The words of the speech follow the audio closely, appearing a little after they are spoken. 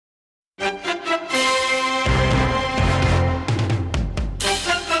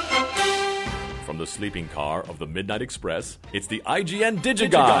sleeping car of the Midnight Express, it's the IGN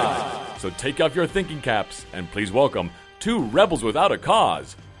DigiGuide. So take off your thinking caps and please welcome two rebels without a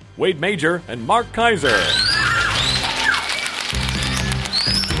cause, Wade Major and Mark Kaiser.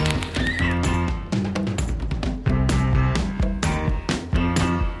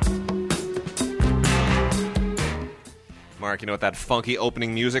 Mark, you know what that funky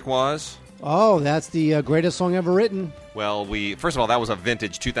opening music was? Oh, that's the greatest song ever written. Well, first of all, that was a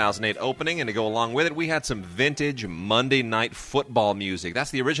vintage 2008 opening, and to go along with it, we had some vintage Monday Night Football music. That's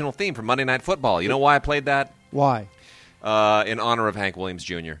the original theme for Monday Night Football. You know why I played that? Why? In honor of Hank Williams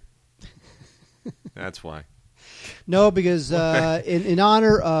Jr. That's why. No, because in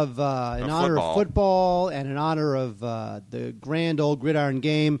honor of football and in honor of the grand old gridiron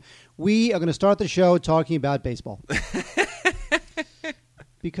game, we are going to start the show talking about baseball.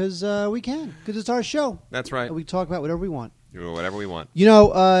 Because we can. Because it's our show. That's right. We talk about whatever we want. Whatever we want. You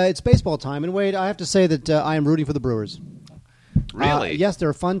know, it's baseball time. And, Wade, I have to say that I am rooting for the Brewers. Really? Yes,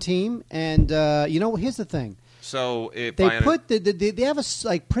 they're a fun team. And, here's the thing. So if they have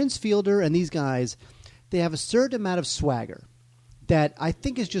like Prince Fielder and these guys, they have a certain amount of swagger that I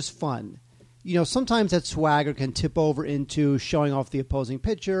think is just fun. You know, sometimes that swagger can tip over into showing off the opposing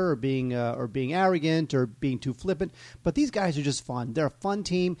pitcher or being arrogant or being too flippant. But these guys are just fun. They're a fun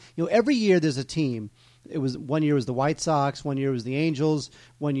team. You know, every year there's a team. One year was the White Sox. One year was the Angels.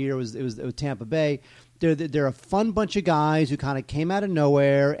 One year it was Tampa Bay. They're a fun bunch of guys who kind of came out of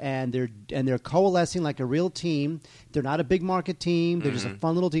nowhere and they're coalescing like a real team. They're not a big market team. They're just a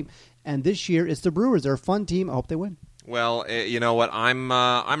fun little team. And this year it's the Brewers. They're a fun team. I hope they win. Well, you know what?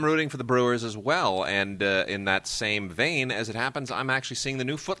 I'm rooting for the Brewers as well, and in that same vein, as it happens, I'm actually seeing the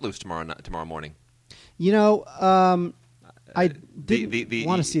new Footloose tomorrow morning. You know, I didn't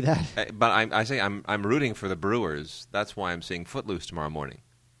want to see that, but I say I'm rooting for the Brewers. That's why I'm seeing Footloose tomorrow morning.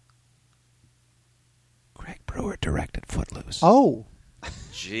 Greg Brewer directed Footloose. Oh,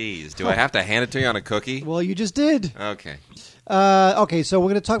 jeez, do I have to hand it to you on a cookie? Well, you just did. Okay. Okay, so we're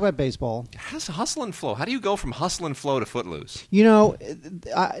going to talk about baseball. How's Hustle and Flow? How do you go from Hustle and Flow to Footloose? You know,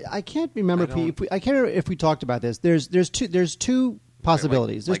 I can't remember. I can't remember if we talked about this. There's two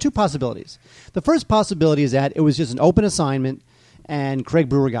possibilities. There's two possibilities. The first possibility is that it was just an open assignment, and Craig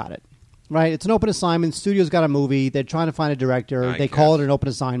Brewer got it. Right? It's an open assignment. Studio's got a movie. They're trying to find a director. They call it an open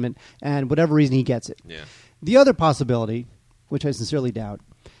assignment, and whatever reason he gets it. Yeah. The other possibility, which I sincerely doubt,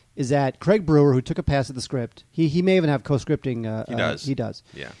 is that Craig Brewer, who took a pass at the script, he may even have co-scripting. He does. He does.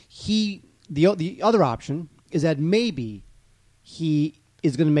 Yeah. The other option is that maybe he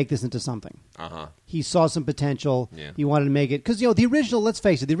is going to make this into something. Uh-huh. He saw some potential. Yeah. He wanted to make it because the original. Let's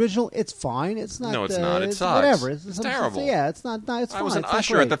face it, the original. It's fine. It's not. No, it's not. It sucks. Whatever. It's terrible. It's not. It's fine. I was an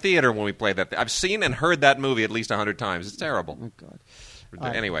usher at the theater when we played that. I've seen and heard that movie at least 100 times. It's terrible. Oh God.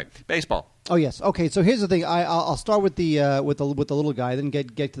 Anyway, baseball. Oh yes. Okay. So here's the thing. I'll start with the little guy, then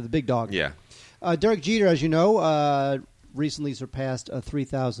get to the big dog. Yeah. Derek Jeter, as you know, recently surpassed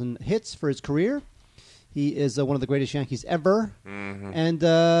 3,000 hits for his career. He is one of the greatest Yankees ever. Mm-hmm. And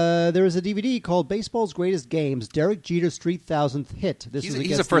there is a DVD called Baseball's Greatest Games, Derek Jeter's 3,000th hit.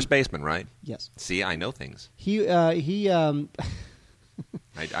 He's a first baseman, right? Yes. See, I know things. I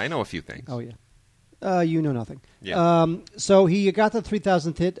know a few things. Oh, yeah. You know nothing. Yeah. So he got the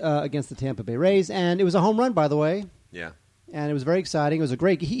 3,000th hit against the Tampa Bay Rays, and it was a home run, by the way. Yeah. And it was very exciting. It was a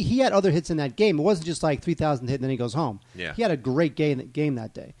great. He had other hits in that game. It wasn't just like 3,000 hit and then he goes home. Yeah. He had a great game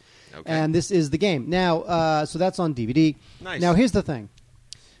that day. Okay. And this is the game now. So that's on DVD. Nice. Now here's the thing: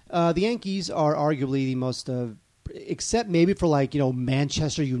 the Yankees are arguably the most, except maybe for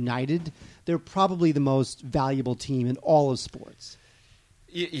Manchester United, they're probably the most valuable team in all of sports.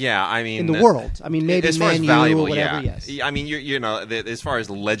 Yeah, I mean, in the world. I mean, maybe as far Man as U valuable, or whatever. yeah. Yes. I mean, as far as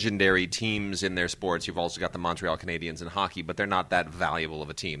legendary teams in their sports, you've also got the Montreal Canadiens in hockey, but they're not that valuable of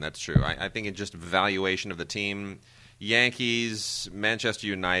a team. That's true. I think in just valuation of the team, Yankees, Manchester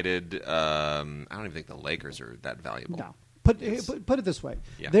United. I don't even think the Lakers are that valuable. No. Put it this way: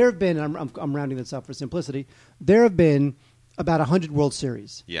 Yeah. there have been. I'm rounding this up for simplicity. There have been about 100 World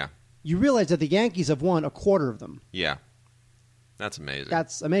Series. Yeah. You realize that the Yankees have won a quarter of them. Yeah. That's amazing.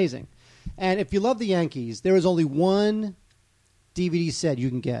 That's amazing. And if you love the Yankees, there is only one DVD set you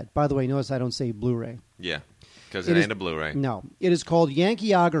can get. By the way, notice I don't say Blu-ray. Yeah, because it ain't a Blu-ray. No. It is called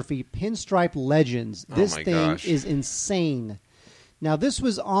Yankeeography Pinstripe Legends. This my thing gosh. is insane. Now, this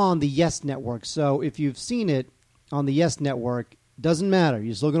was on the Yes Network, so if you've seen it on the Yes Network, doesn't matter.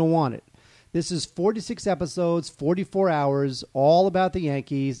 You're still going to want it. This is 46 episodes, 44 hours, all about the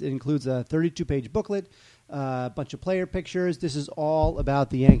Yankees. It includes a 32-page booklet, a bunch of player pictures. This is all about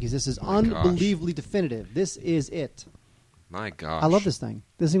the Yankees. This is unbelievably definitive. This is it. My gosh. I love this thing.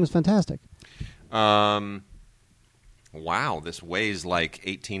 This thing was fantastic. Wow, this weighs like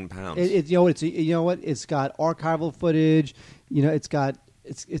 18 pounds. You know what? It's got archival footage. You know, it's got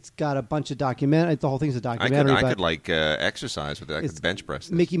a bunch of documentary. The whole thing's a documentary. I could exercise with it. I could bench press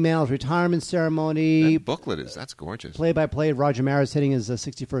this. Mickey Mantle's retirement ceremony. That booklet that's gorgeous. Play by play. Roger Maris hitting his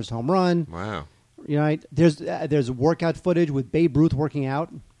 61st home run. Wow. You know, there's workout footage with Babe Ruth working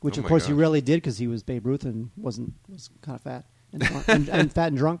out, which of course he rarely did because he was Babe Ruth and was kind of fat and fat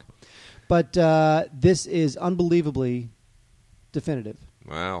and drunk. But this is unbelievably definitive.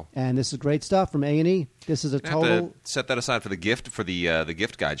 Wow. And this is great stuff from A&E. This is a total... set that aside for the gift for the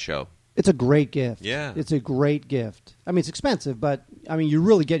gift guide show. It's a great gift. Yeah. It's a great gift. I mean, it's expensive, but I mean, you're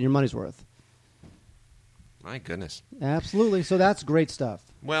really getting your money's worth. My goodness. Absolutely. So that's great stuff.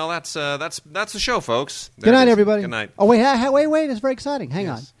 Well, that's the show, folks. Good night, everybody. Good night. Oh, wait. It's very exciting. Hang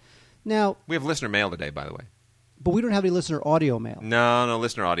on. Now... We have listener mail today, by the way. But we don't have any listener audio mail. No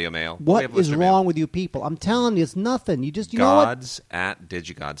listener audio mail. What is wrong with you people? I'm telling you, it's nothing. You know what?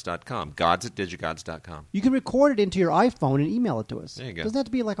 Gods@digigods.com. Gods@digigods.com. You can record it into your iPhone and email it to us. There you go. It doesn't have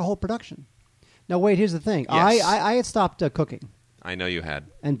to be like a whole production. Now, wait, here's the thing. Yes. I had stopped cooking. I know you had.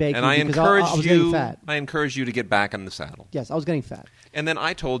 And baking and I because I was getting fat. I encouraged you to get back on the saddle. Yes, I was getting fat. And then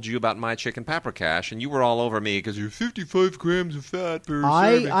I told you about my chicken paprikash, and you were all over me because you're 55 grams of fat per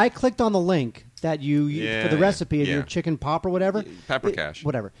serving. I clicked on the link that for the recipe of your chicken pop or whatever. Paprikash.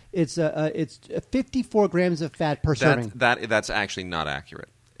 Whatever. It's 54 grams of fat per serving. That's actually not accurate.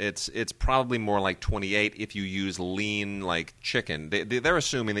 It's probably more like 28 if you use lean like chicken. They're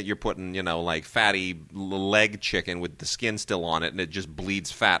assuming that you're putting like fatty leg chicken with the skin still on it, and it just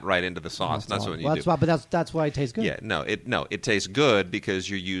bleeds fat right into the sauce. That's what you do. That's why it tastes good. Yeah, it tastes good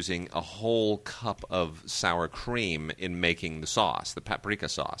because you're using a whole cup of sour cream in making the sauce, the paprika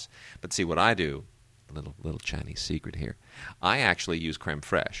sauce. But see what I do, a little Chinese secret here. I actually use creme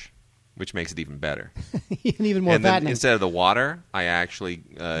fraiche, which makes it even better. Even more fattening. Instead of the water, I actually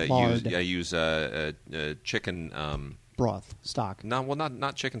use chicken broth stock. No, well,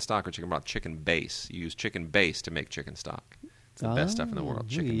 not chicken stock or chicken broth. Chicken base. You use chicken base to make chicken stock. It's the best stuff in the world.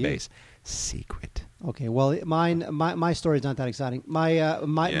 Chicken base. Secret. Okay. Well, my story is not that exciting.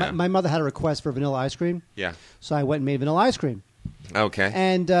 My mother had a request for vanilla ice cream. Yeah. So I went and made vanilla ice cream. Okay.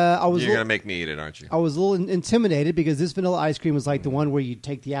 And you're going to make me eat it, aren't you? I was a little intimidated because this vanilla ice cream was like the one where you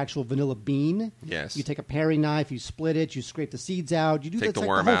take the actual vanilla bean. Yes. You take a paring knife, you split it, you scrape the seeds out. You do the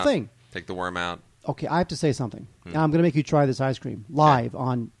whole thing. Take the worm out. Okay, I have to say something. Now, I'm going to make you try this ice cream live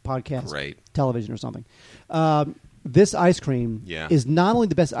on podcast, television or something. This ice cream is not only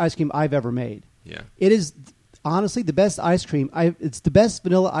the best ice cream I've ever made. Yeah. It is honestly the best ice cream. It's the best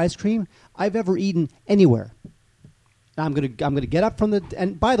vanilla ice cream I've ever eaten anywhere. I'm gonna get up from the.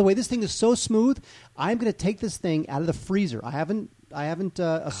 And by the way, this thing is so smooth. I'm gonna take this thing out of the freezer. I haven't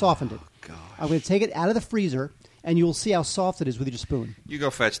softened it. Gosh. I'm gonna take it out of the freezer, and you will see how soft it is with your spoon. You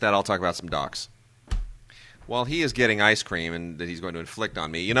go fetch that. I'll talk about some docs. While he is getting ice cream and that he's going to inflict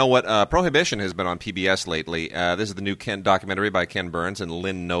on me, you know what? Prohibition has been on PBS lately. This is the new documentary by Ken Burns and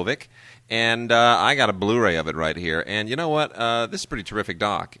Lynn Novick. And I got a Blu-ray of it right here. And you know what? This is a pretty terrific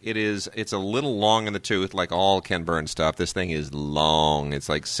doc. It's a little long in the tooth, like all Ken Burns stuff. This thing is long. It's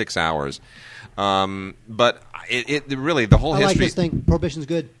like 6 hours. But it really, the whole history... I like this thing. Prohibition's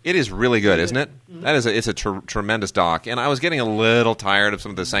good. It is really good, isn't it? Mm-hmm. It's a tremendous doc. And I was getting a little tired of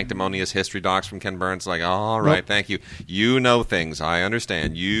some of the sanctimonious history docs from Ken Burns. Like, all right, thank you. You know things. I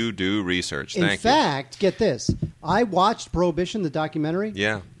understand. You do research. Thank you. In fact, get this. I watched Prohibition, the documentary.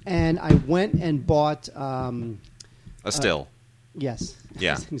 Yeah. And I went and bought... a still. Yes.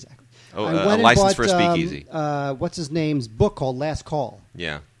 Yeah. Exactly. Oh, I went a license and bought, for a speakeasy. What's his name's book called Last Call.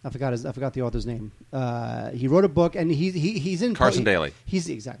 Yeah. I forgot the author's name. He wrote a book, and he's in Carson Daly.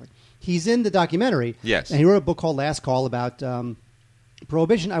 He's in the documentary. Yes, and he wrote a book called Last Call about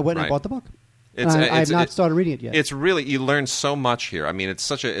Prohibition. I went and bought the book. I have not started reading it yet. It's really, you learn so much here. I mean,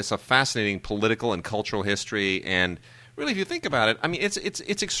 it's a fascinating political and cultural history, and really, if you think about it, I mean,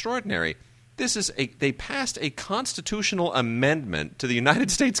 it's extraordinary. They passed a constitutional amendment to the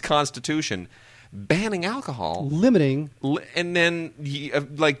United States Constitution banning alcohol, limiting, and then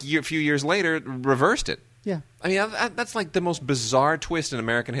a few years later reversed it. Yeah, I mean that's like the most bizarre twist in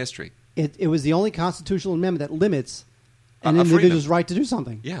American history. It was the only constitutional amendment that limits an individual's right to do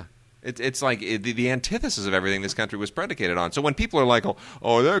something. Yeah. It's like the antithesis of everything this country was predicated on. So when people are like,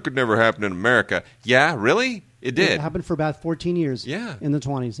 oh, that could never happen in America. Yeah, really? It did. It happened for about 14 years. Yeah. In the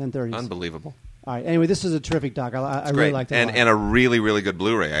 20s and 30s. Unbelievable. All right. Anyway, this is a terrific doc. I really Great. like that. And a really, really good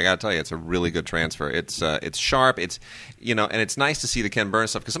Blu-ray. I got to tell you, it's a really good transfer. It's sharp. It's and it's nice to see the Ken Burns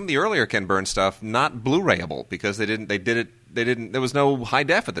stuff because some of the earlier Ken Burns stuff not Blu-rayable because they didn't. There was no high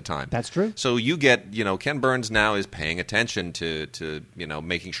def at the time. That's true. So you get Ken Burns now is paying attention to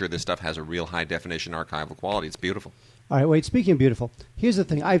making sure this stuff has a real high definition archival quality. It's beautiful. All right, wait, speaking of beautiful, here's the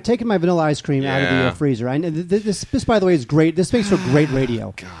thing. I've taken my vanilla ice cream out of the Yeah. freezer. This, by the way, is great. This makes for great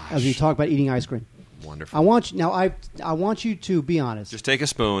radio as we talk about eating ice cream. Wonderful. I want you to be honest. Just take a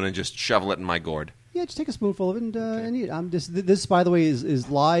spoon and just shovel it in my gourd. Yeah, just take a spoonful of it and eat it. This, by the way, is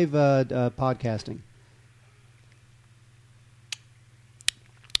live podcasting.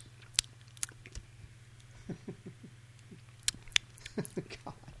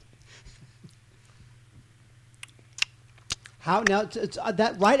 God. How now? It's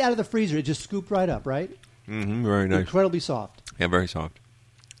that right out of the freezer, it just scooped right up, right? Mm-hmm, very nice. Incredibly soft. Yeah, very soft.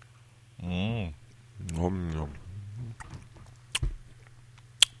 Oh,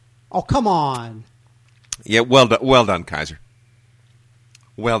 come on! Yeah, well done, Kaiser.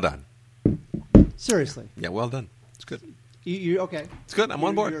 Well done. Seriously, Yeah, well done. It's good. you okay? It's good. I'm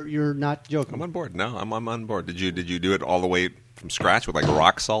on board. You're not joking. I'm on board. No, I'm on board. Did you do it all the way from scratch with like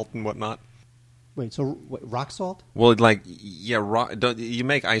rock salt and whatnot? Wait, so rock salt? Well, you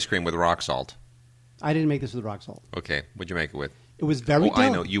make ice cream with rock salt? I didn't make this with rock salt. Okay, what'd you make it with? It was very. I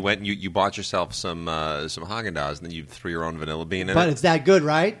know. You went. You bought yourself some Haagen-Dazs, and then you threw your own vanilla bean in it. But it's that good,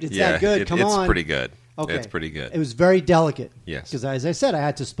 right? It's that good. Come on. It's pretty good. Okay. It's pretty good. It was very delicate. Yes. Because as I said, I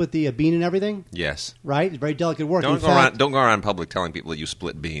had to split the bean and everything. Yes. Right? It's very delicate work. Don't go around in public telling people that you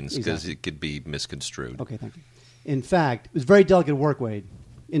split beans because Exactly. it could be misconstrued. Okay, thank you. In fact, it was very delicate work, Wade.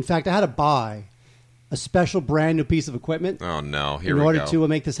 In fact, I had to buy a special brand new piece of equipment Oh no! Here in we order go. to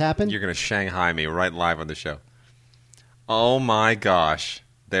make this happen. You're going to Shanghai me right live on the show. Oh my gosh!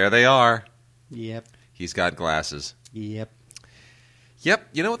 There they are. Yep. He's got glasses. Yep. Yep.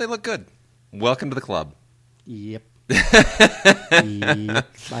 You know what? They look good. Welcome to the club. Yep. Yep. I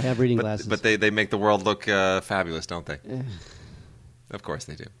have reading glasses. But they make the world look fabulous, don't they? Of course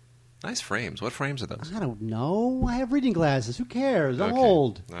they do. Nice frames. What frames are those? I don't know. I have reading glasses. Who cares? I'm Okay.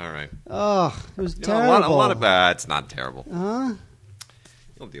 old. All right. Ugh, it was You know, terrible. a lot of it's not terrible. Huh?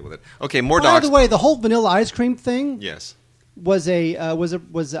 You'll deal with it. Okay, more By docs. the way, the whole vanilla ice cream thing Yes. was I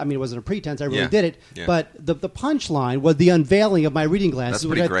mean, it wasn't a pretense. I really Yeah. did it. Yeah. But the punchline was the unveiling of my reading glasses, That's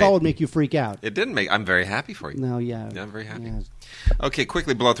which pretty I great. thought would make you freak out. It didn't make. I'm very happy for you. No, yeah. Yeah, I'm very happy. Yeah. Okay,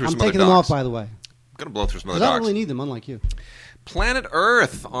 quickly blow through I'm some other taking them off, docs. by the way. I'm going to blow through some other Because I docs. don't really need them, unlike you. Planet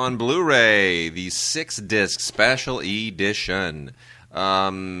Earth on Blu-ray, the 6-disc special edition.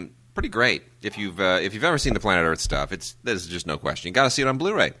 Pretty great. If you've ever seen the Planet Earth stuff, there's just no question. You got to see it on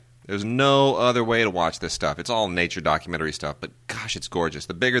Blu-ray. There's no other way to watch this stuff. It's all nature documentary stuff, but gosh, it's gorgeous.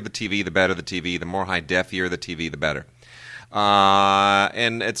 The bigger the TV, the better the TV. The more high-def-ier the TV, the better.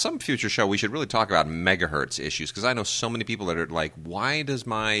 And at some future show, we should really talk about megahertz issues, because I know so many people that are like, why does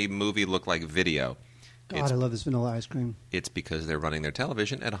my movie look like video? God, I love this vanilla ice cream. It's because they're running their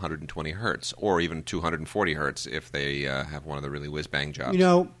television at 120 hertz, or even 240 hertz if they have one of the really whiz-bang jobs. You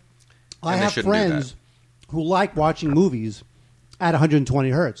know, I And they have shouldn't do friends who like watching movies at 120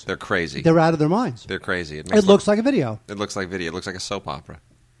 hertz. They're crazy. They're out of their minds. They're crazy. It looks like a video. It looks like video. It looks like a soap opera.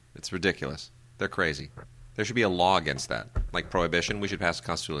 It's ridiculous. They're crazy. There should be a law against that, like prohibition. We should pass a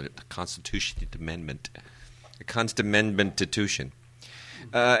constitution amendment. A constitution.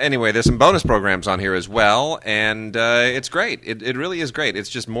 Anyway, there's some bonus programs on here as well, and it's great. It really is great. It's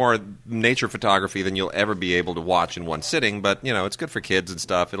just more nature photography than you'll ever be able to watch in one sitting, but, you know, it's good for kids and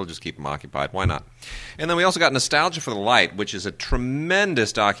stuff. It'll just keep them occupied. Why not? And then we also got Nostalgia for the Light, which is a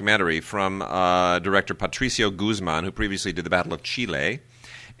tremendous documentary from director Patricio Guzman, who previously did The Battle of Chile.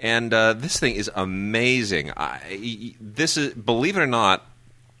 And this thing is amazing. This is, believe it or not,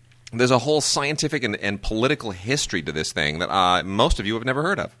 there's a whole scientific and political history to this thing that most of you have never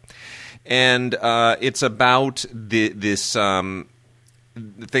heard of. And it's about this thing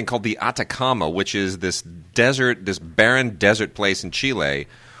called the Atacama, which is this barren desert place in Chile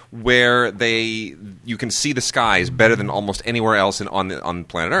where you can see the skies better than almost anywhere else on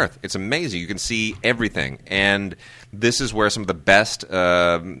planet Earth. It's amazing. You can see everything. And this is where some of the best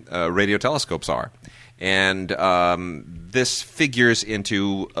radio telescopes are. And this figures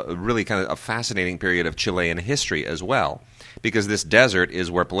into really kind of a fascinating period of Chilean history as well, because this desert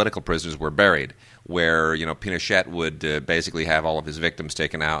is where political prisoners were buried, where, you know, Pinochet would basically have all of his victims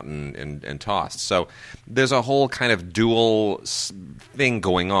taken out and tossed. So there's a whole kind of dual thing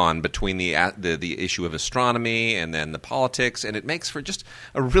going on between the issue of astronomy and then the politics, and it makes for just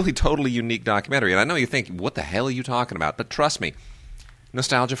a really totally unique documentary. And I know you think, what the hell are you talking about? But trust me,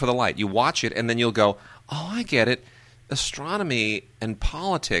 Nostalgia for the Light. You watch it, and then you'll go, oh, I get it. Astronomy and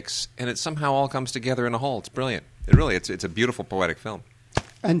politics, and it somehow all comes together in a whole. It's brilliant. It's a beautiful, poetic film.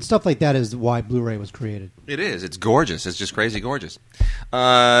 And stuff like that is why Blu-ray was created. It is. It's gorgeous. It's just crazy gorgeous. In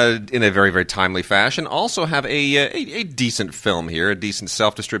a very, very timely fashion. Also have a decent film here, a decent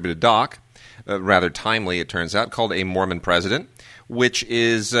self-distributed doc, rather timely, it turns out, called A Mormon President, which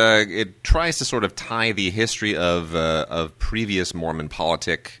is it tries to sort of tie the history of previous Mormon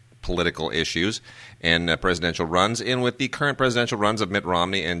political issues and presidential runs in with the current presidential runs of Mitt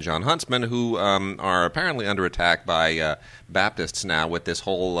Romney and John Huntsman, who are apparently under attack by Baptists now with this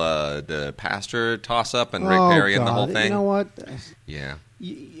whole the pastor toss-up and Rick Perry and the whole thing. You know what? Yeah.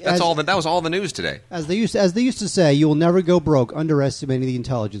 That was all the news today. As they used to say, you will never go broke underestimating the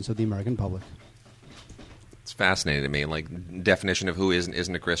intelligence of the American public. It's fascinating to me, like definition of who is and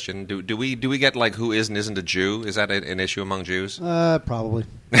isn't a Christian. Do we get like who is and isn't a Jew? Is that an issue among Jews? Probably.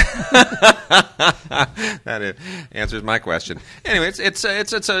 That answers my question. Anyway,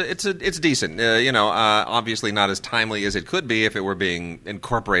 it's decent. Obviously not as timely as it could be if it were being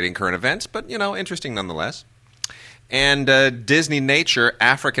incorporating current events, but interesting nonetheless. And Disney Nature,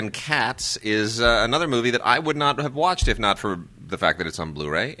 African Cats is another movie that I would not have watched if not for the fact that it's on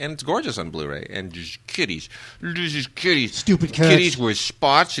Blu-ray, and it's gorgeous on Blu-ray. And just kitties. This is kitties. Stupid cats. Kitties with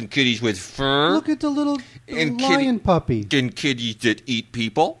spots and kitties with fur. Look at the little lion puppy. And kitties that eat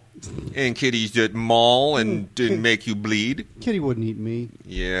people. And kitties that maul and make you bleed. Kitty wouldn't eat me.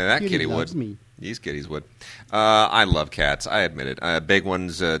 Yeah, that kitty would. Loves me. These kitties would. I love cats. I admit it. Big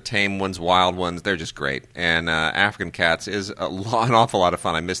ones, tame ones, wild ones. They're just great. And African Cats is an awful lot of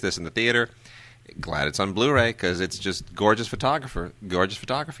fun. I missed this in the theater. Glad it's on Blu-ray because it's just gorgeous photography.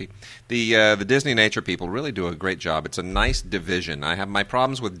 The Disney Nature people really do a great job. It's a nice division. I have my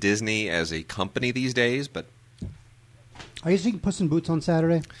problems with Disney as a company these days, but are you seeing Puss in Boots on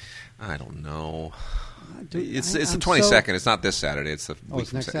Saturday? I don't know. It's the 22nd. It's not this Saturday. It's the week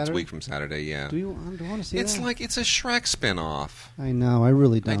from Saturday? It's a week from Saturday. Yeah. Do you want to see It's that? like it's a Shrek spinoff. I know. I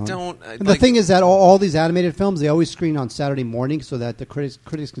really don't. I don't. And the thing is that all these animated films, they always screen on Saturday morning so that the critics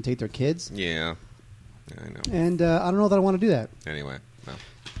can take their kids. Yeah. I know. And I don't know that I want to do that. Anyway. No.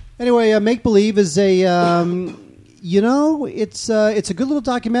 Anyway, Make Believe is a it's a good little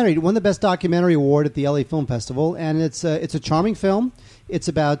documentary. It won the Best Documentary Award at the LA Film Festival, and it's a charming film. It's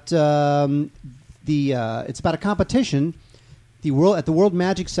about it's about a competition at the World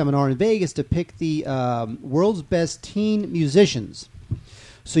Magic Seminar in Vegas to pick the world's best teen musicians.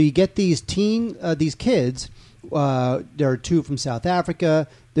 So you get these kids. There are two from South Africa.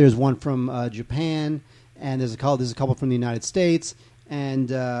 There's one from Japan, and there's a couple from the United States. And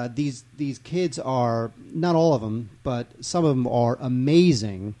these kids are, not all of them, but some of them are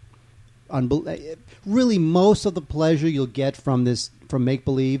amazing. Really, most of the pleasure you'll get from Make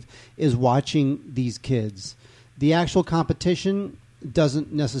Believe is watching these kids. The actual competition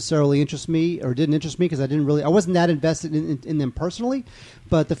doesn't necessarily interest me, or didn't interest me, because I wasn't that invested in them personally.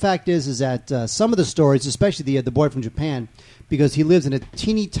 But the fact is that some of the stories, especially the boy from Japan, because he lives in a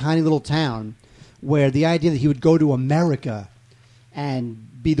teeny tiny little town, where the idea that he would go to America and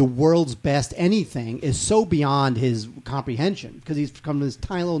be the world's best anything is so beyond his comprehension, because he's from this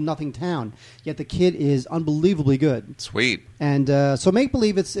tiny little nothing town. Yet the kid is unbelievably good. Sweet. And so Make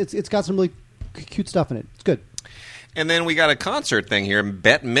Believe, it's got some really cute stuff in it. It's good. And then we got a concert thing here.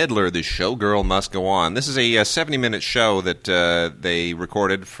 Bette Midler, The Showgirl Must Go On. This is a 70-minute show that they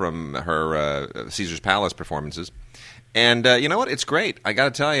recorded from her Caesar's Palace performances. And you know what? It's great. I got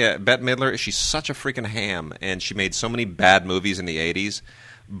to tell you, Bette Midler, she's such a freaking ham, and she made so many bad movies in the 80s.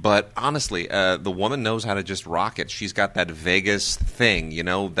 But honestly, the woman knows how to just rock it. She's got that Vegas thing,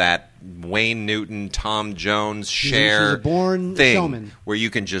 that Wayne Newton, Tom Jones, Cher she's a born thing, showman, where you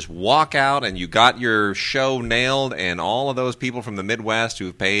can just walk out and you got your show nailed, and all of those people from the Midwest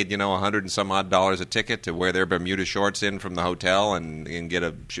who've paid, $100 and some odd a ticket to wear their Bermuda shorts in from the hotel and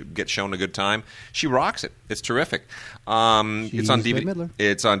get shown a good time. She rocks it. It's terrific. It's on DVD.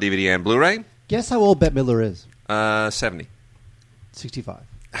 It's on DVD and Blu-ray. Guess how old Bette Midler is? 70. 65.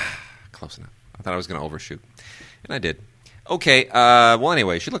 Close enough. I thought I was going to overshoot, and I did. Okay. Well,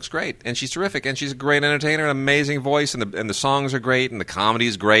 anyway, she looks great, and she's terrific, and she's a great entertainer, an amazing voice, and the songs are great, and the comedy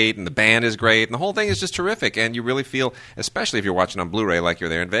is great, and the band is great, and the whole thing is just terrific. And you really feel, especially if you're watching on Blu-ray, like you're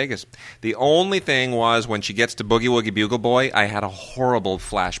there in Vegas. The only thing was when she gets to Boogie Woogie Bugle Boy, I had a horrible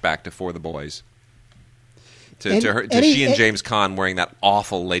flashback to For the Boys. To she and James Caan wearing that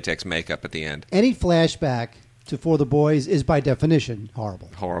awful latex makeup at the end. Any flashback For the Boys is by definition horrible.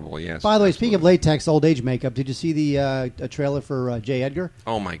 Horrible, yes. By the way, absolutely. speaking of latex old age makeup, did you see the a trailer for J. Edgar?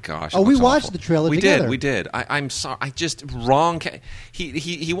 Oh my gosh! Oh, it we looks watched awful. the trailer We together. did. I'm sorry. I just wrong.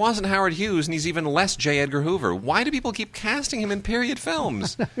 He wasn't Howard Hughes, and he's even less J. Edgar Hoover. Why do people keep casting him in period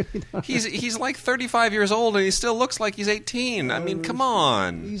films? He's like 35 years old, and he still looks like he's 18. I mean, come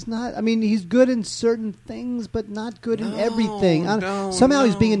on. He's not. I mean, he's good in certain things, but not good in No, everything. no, Somehow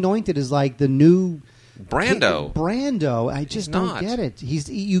he's no. being anointed as like the new Brando. Brando. I just don't not. get it.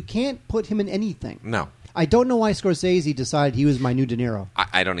 You can't put him in anything. No, I don't know why Scorsese decided he was my new De Niro.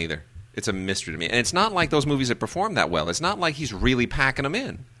 I don't either. It's a mystery to me, and it's not like those movies that perform that well. It's not like he's really packing them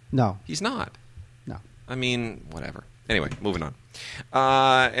in. No, He's not. no. I mean, whatever. Anyway, moving on.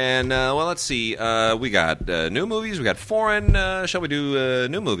 Well, let's see. We got new movies. We got foreign. Shall we do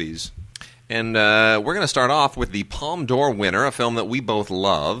new movies? And we're going to start off with the Palme d'Or winner, a film that we both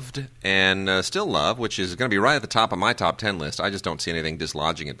loved and still love, which is going to be right at the top of my top 10 list. I just don't see anything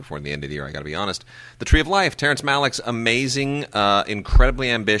dislodging it before the end of the year, I got to be honest. The Tree of Life, Terrence Malick's amazing, incredibly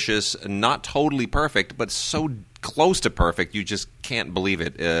ambitious, not totally perfect, but so close to perfect, you just can't believe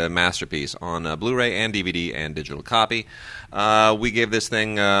it, masterpiece on Blu-ray and DVD and digital copy. We gave this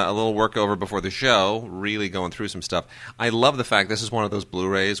thing a little workover before the show, really going through some stuff. I love the fact this is one of those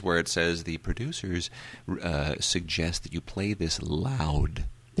Blu-rays where it says the producers suggest that you play this loud.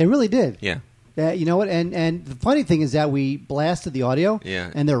 They really did. Yeah. You know what? And the funny thing is that we blasted the audio. Yeah.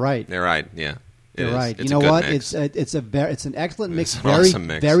 And they're right. They're right, yeah. It They're is. right. It's You a know good what? mix. It's an excellent mix. It's an Very awesome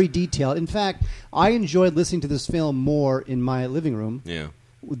mix. very detailed. In fact, I enjoyed listening to this film more in my living room Yeah.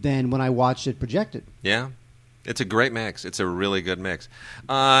 than when I watched it projected. Yeah. It's a great mix. It's a really good mix.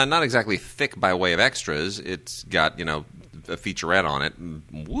 Not exactly thick by way of extras. It's got, a featurette on it.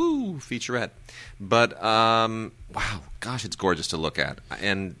 Woo, featurette. But, wow, gosh, it's gorgeous to look at.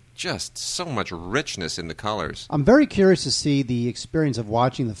 And just so much richness in the colors. I'm very curious to see the experience of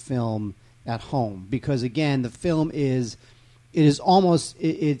watching the film at home because, again, the film is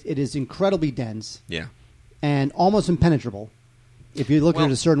incredibly dense Yeah. and almost impenetrable if you look at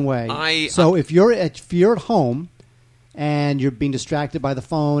it a certain way. If you're at home and you're being distracted by the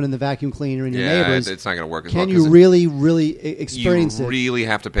phone and the vacuum cleaner and your neighbors, it's not going to work as can well. you really experience You it? really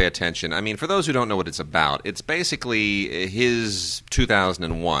have to pay attention. I mean, for those who don't know what it's about, it's basically his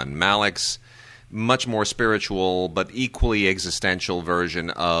 2001, Malick's much more spiritual but equally existential version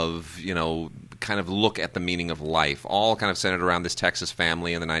of, kind of look at the meaning of life, all kind of centered around this Texas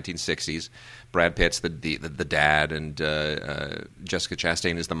family in the 1960s. Brad Pitt's the dad, and Jessica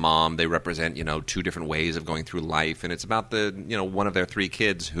Chastain is the mom. They represent, two different ways of going through life, and it's about one of their three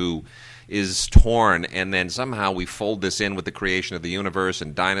kids who is torn, and then somehow we fold this in with the creation of the universe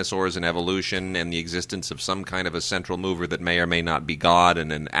and dinosaurs and evolution and the existence of some kind of a central mover that may or may not be God,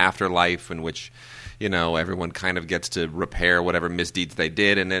 and an afterlife in which everyone kind of gets to repair whatever misdeeds they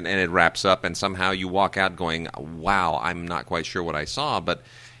did, and it wraps up, and somehow you walk out going, wow, I'm not quite sure what I saw, but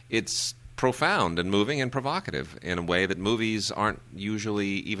it's profound and moving and provocative in a way that movies aren't usually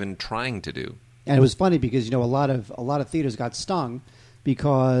even trying to do. And it was funny because a lot of theaters got stung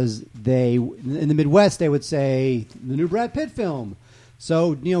because in the Midwest they would say the new Brad Pitt film.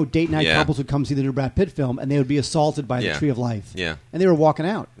 So date night couples would come see the new Brad Pitt film, and they would be assaulted by the Tree of Life. Yeah, and they were walking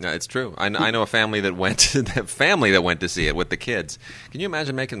out. No, it's true. I know a family that went to see it with the kids. Can you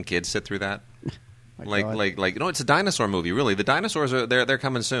imagine making kids sit through that? It's a dinosaur movie. Really, the dinosaurs are they're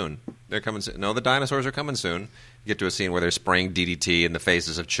coming soon. They're coming soon. No, the dinosaurs are coming soon. You get to a scene where they're spraying DDT in the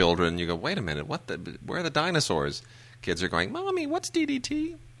faces of children. You go, wait a minute, where are the dinosaurs? Kids are going, Mommy, what's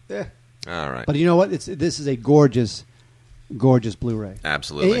DDT? Yeah. All right. But you know what? This is a gorgeous Blu-ray.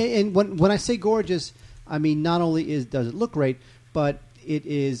 Absolutely. And when I say gorgeous, I mean not only does it look great, but it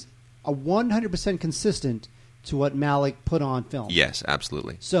is a 100% consistent to what Malick put on film. Yes,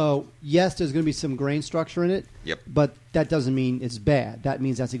 absolutely. So, yes, there's going to be some grain structure in it. Yep. But that doesn't mean it's bad. That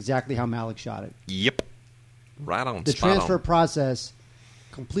means that's exactly how Malick shot it. Yep. Right on. The transfer process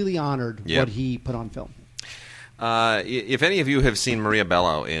completely honored Yep. what he put on film. If any of you have seen Maria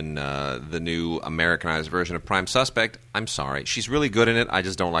Bello in the new Americanized version of Prime Suspect, I'm sorry. She's really good in it. I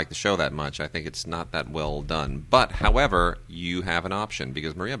just don't like the show that much. I think it's not that well done. But, however, you have an option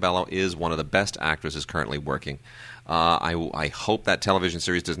because Maria Bello is one of the best actresses currently working. I hope that television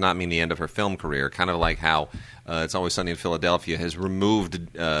series does not mean the end of her film career, kind of like how It's Always Sunny in Philadelphia has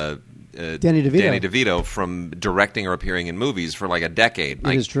removed Danny DeVito from directing or appearing in movies for like a decade.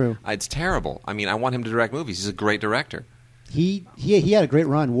 It is true. It's terrible. I mean, I want him to direct movies. He's a great director. He had a great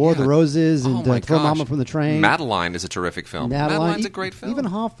run. War of the Roses and my Throw gosh. Mama from the Train. Madeline is a terrific film. Madeline's a great film. Even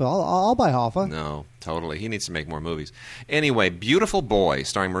Hoffa. I'll buy Hoffa. No, totally. He needs to make more movies. Anyway, Beautiful Boy,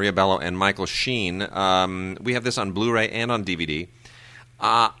 starring Maria Bello and Michael Sheen. We have this on Blu-ray and on DVD.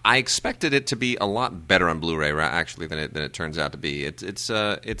 I expected it to be a lot better on Blu-ray, actually, than it turns out to be.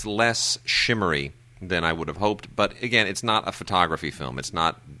 It's less shimmery than I would have hoped, but again, it's not a photography film. It's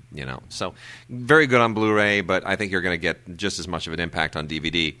not, so very good on Blu-ray, but I think you're going to get just as much of an impact on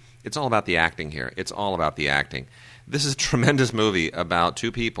DVD. It's all about the acting here. It's all about the acting. This is a tremendous movie about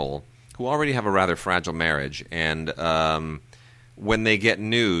two people who already have a rather fragile marriage, and when they get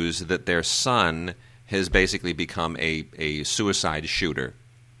news that their son has basically become a suicide shooter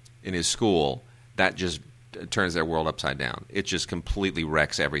in his school, that just turns their world upside down. It just completely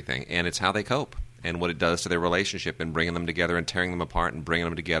wrecks everything, and it's how they cope and what it does to their relationship and bringing them together and tearing them apart and bringing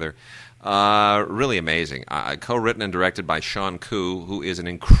them together. Really amazing. Co-written and directed by Sean Koo, who is an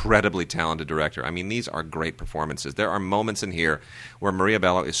incredibly talented director. I mean, these are great performances. There are moments in here where Maria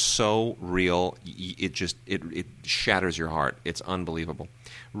Bello is so real, it shatters your heart. It's unbelievable.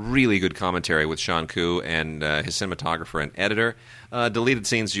 Really good commentary with Sean Koo and his cinematographer and editor. Deleted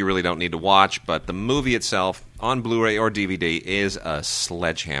scenes you really don't need to watch, but the movie itself, on Blu-ray or DVD, is a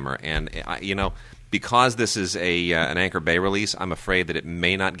sledgehammer. And, because this is an Anchor Bay release, I'm afraid that it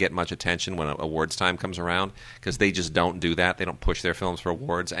may not get much attention when awards time comes around, because they just don't do that. They don't push their films for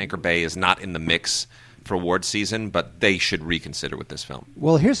awards. Anchor Bay is not in the mix for awards season, but they should reconsider with this film.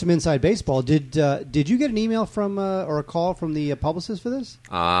 Well, here's some inside baseball. Did you get an email from or a call from the publicist for this?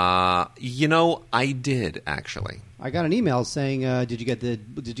 I did actually. I got an email saying, "Did you get the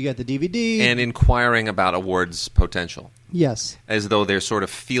DVD?" And inquiring about awards potential. Yes, as though they're sort of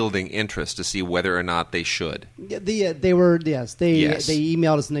fielding interest to see whether or not they should. They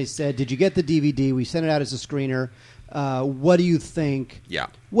emailed us and they said, "Did you get the DVD? We sent it out as a screener. What do you think? Yeah.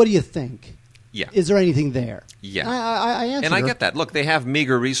 What do you think? Yeah. Is there anything there?" Yeah. I answered and I her. get that. Look, they have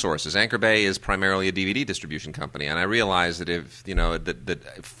meager resources. Anchor Bay is primarily a DVD distribution company, and I realize that if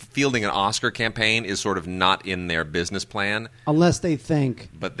that fielding an Oscar campaign is sort of not in their business plan, unless they think.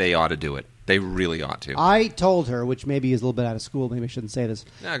 But they ought to do it. They really ought to. I told her, which maybe is a little bit out of school. Maybe I shouldn't say this.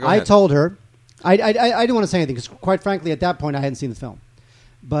 Yeah, go ahead. I told her, I didn't want to say anything because, quite frankly, at that point I hadn't seen the film.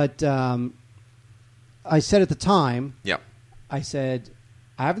 But I said at the time, Yep. I said,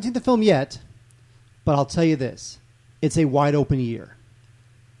 I haven't seen the film yet, but I'll tell you this: it's a wide open year.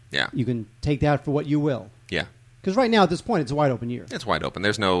 Yeah. You can take that for what you will. Yeah. Because right now, at this point, it's a wide open year. It's wide open.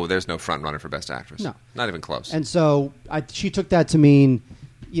 There's no front runner for Best Actress. No. Not even close. And so she took that to mean,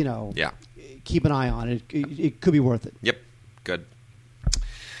 Yeah. keep an eye on it. It could be worth it. Yep. Good.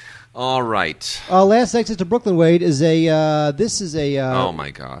 All right. Last Exit to Brooklyn, Wade, is this is a... oh,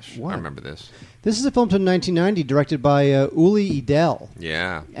 my gosh. what? I remember this. This is a film from 1990 directed by Uli Edel.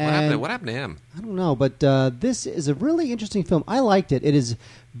 Yeah. And What happened to him? I don't know, but this is a really interesting film. I liked it. It is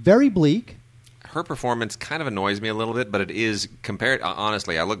very bleak. Her performance kind of annoys me a little bit, but it is compared.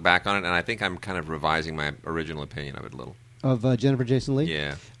 Honestly, I look back on it, and I think I'm kind of revising my original opinion of it a little. Of Jennifer Jason Leigh?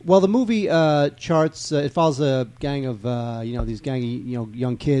 Yeah. Well, the movie charts, it follows a gang of, these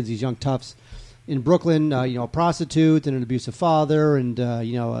young kids, these young toughs in Brooklyn, a prostitute and an abusive father and, a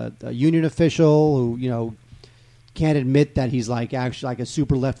union official who, can't admit that he's actually a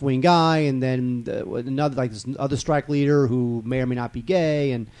super left-wing guy, and then this other strike leader who may or may not be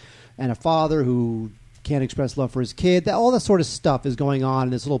gay, and a father who can't express love for his kid. All that sort of stuff is going on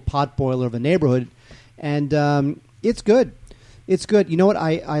in this little potboiler of a neighborhood, and it's good. It's good. You know what?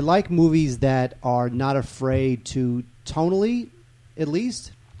 I like movies that are not afraid to, tonally, at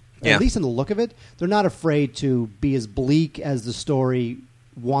least in the look of it, they're not afraid to be as bleak as the story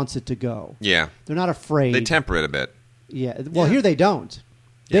wants it to go. Yeah. They're not afraid. They temper it a bit. Yeah. Well, here they don't.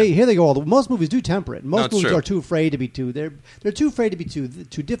 Here they go. Most movies do temper it. Most movies true. are too afraid to be too. They're too afraid to be too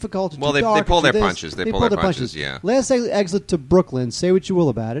difficult. Well, too they dark, pull too their this. punches. They pull their punches, yeah. Last Exit to Brooklyn. Say what you will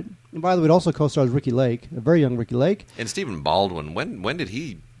about it. And by the way, it also co-stars Ricky Lake, a very young Ricky Lake. And Stephen Baldwin. When did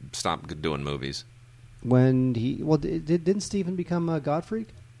he stop doing movies? Didn't Stephen become a God freak?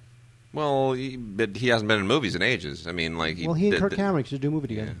 Well, but he hasn't been in movies in ages. I mean, he and Kirk Cameron should do a movie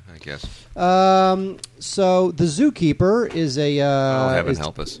together. Yeah, I guess. So The Zookeeper is a heaven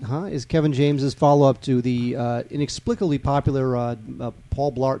help us. Is Kevin James's follow-up to the inexplicably popular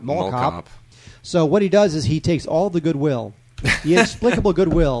Paul Blart Mall Cop. So what he does is he takes all the goodwill, the inexplicable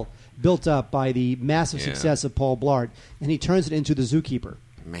goodwill built up by the massive success of Paul Blart, and he turns it into The Zookeeper.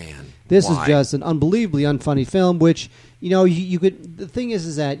 Man, this is just an unbelievably unfunny film. Which you could. The thing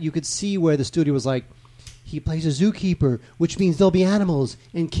is that you could see where the studio was like, he plays a zookeeper, which means there'll be animals,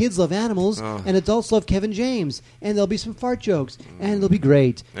 and kids love animals, and adults love Kevin James, and there'll be some fart jokes, and it'll be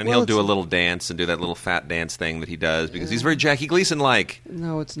great. And he'll do a little dance and do that little fat dance thing that he does because he's very Jackie Gleason-like.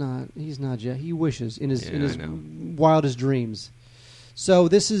 No, it's not. He's not. He wishes in his wildest dreams. So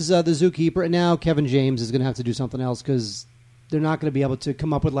this is the zookeeper, and now Kevin James is going to have to do something else because they're not going to be able to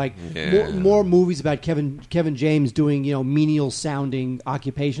come up with more movies about Kevin James doing menial sounding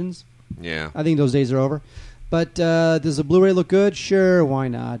occupations. Yeah. I think those days are over. But does the Blu-ray look good? Sure, why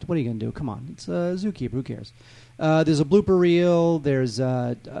not? What are you going to do? Come on. It's a Zookeeper. Who cares? There's a blooper reel. There's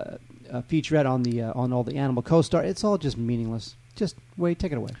a featurette on all the animal co-star. It's all just meaningless. Just wait.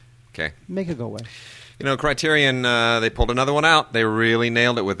 Take it away. Okay. Make it go away. Criterion, they pulled another one out. They really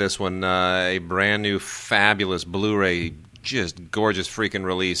nailed it with this one. A brand new, fabulous Blu-ray, just gorgeous freaking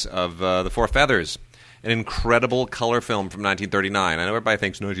release of The Four Feathers. An incredible color film from 1939. I know everybody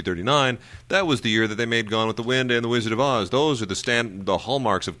thinks 1939, that was the year that they made Gone with the Wind and The Wizard of Oz. Those are the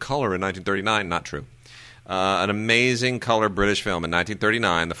hallmarks of color in 1939. Not true. An amazing color British film in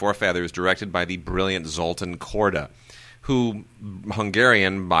 1939, The Four Feathers, directed by the brilliant Zoltan Korda, who,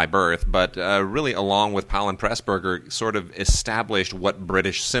 Hungarian by birth, but really along with Paul and Pressburger, sort of established what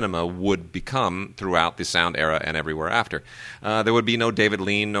British cinema would become throughout the sound era and everywhere after. There would be no David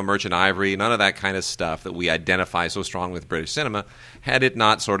Lean, no Merchant Ivory, none of that kind of stuff that we identify so strong with British cinema, had it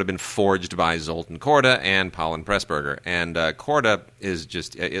not sort of been forged by Zoltan Korda and Paul and Pressburger. And Korda is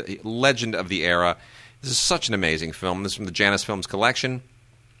just a legend of the era. This is such an amazing film. This is from the Janus Films collection,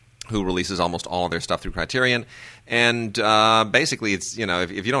 who releases almost all of their stuff through Criterion. And basically, it's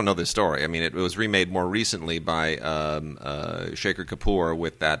if you don't know this story, I mean, it was remade more recently by Shekhar Kapoor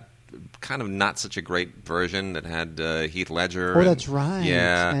with that kind of not such a great version that had Heath Ledger. Oh, that's right.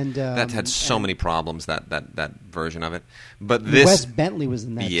 Yeah, and that had so many problems, that version of it. But this, Wes Bentley was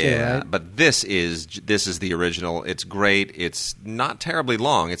in that too, right? But this is the original. It's great. It's not terribly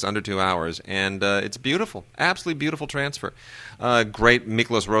long. It's under 2 hours, and it's beautiful. Absolutely beautiful transfer. Great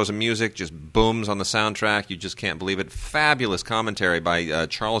Miklos Rozsa music, just booms on the soundtrack. You just can't believe it. Fabulous commentary by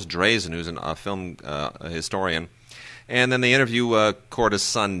Charles Drazen, who's a film historian. And then they interview Korda's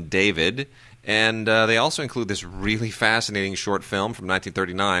son, David. And they also include this really fascinating short film from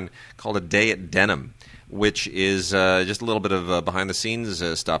 1939 called A Day at Denham, which is just a little bit of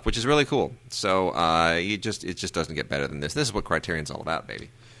behind-the-scenes stuff, which is really cool. So it just doesn't get better than this. This is what Criterion's all about,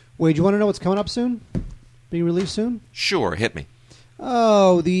 baby. Wait, do you want to know what's coming up soon? Being released soon? Sure, hit me.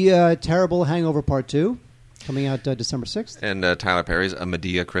 Oh, the Terrible Hangover Part 2, coming out December 6th. And Tyler Perry's A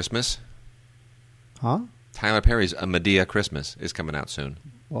Medea Christmas. Huh? Tyler Perry's A Medea Christmas is coming out soon.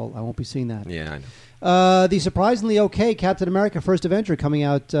 Well, I won't be seeing that. Yeah, I know. The surprisingly okay Captain America First Avenger coming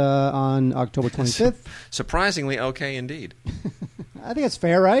out on October 25th. Surprisingly okay indeed. I think it's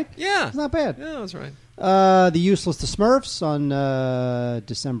fair, right? Yeah. It's not bad. Yeah, that's right. The Useless to Smurfs on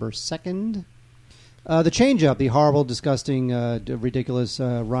December 2nd. The Change-Up, the horrible, disgusting, ridiculous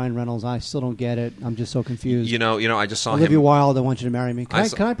Ryan Reynolds. I still don't get it. I'm just so confused. You know, I just saw Olivia him. Wilde, I want you to marry me.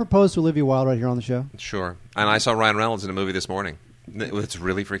 Can I propose to Olivia Wilde right here on the show? Sure. And I saw Ryan Reynolds in a movie this morning. It's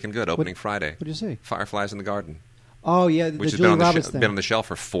really freaking good. Opening Friday. What did you see? Fireflies in the Garden. Oh, yeah, the which has Julia been Roberts thing. been on the shelf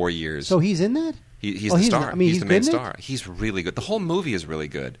for 4 years. So he's in that? He's the star. He's the main star. He's really good. The whole movie is really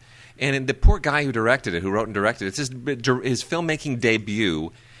good. And the poor guy who directed it, who wrote and directed it, it's his filmmaking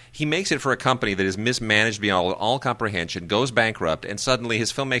debut. He makes it for a company that is mismanaged beyond all comprehension, goes bankrupt, and suddenly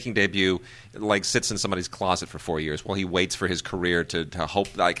his filmmaking debut sits in somebody's closet for 4 years while he waits for his career to hope.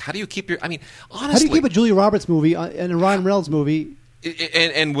 How do you keep honestly, how do you keep a Julia Roberts movie and a Ryan Reynolds movie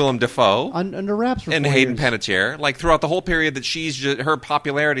and Willem Dafoe under wraps for and 4 Hayden years? Panettiere, throughout the whole period that her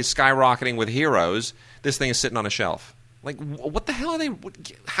popularity is skyrocketing with Heroes, this thing is sitting on a shelf. What the hell are they?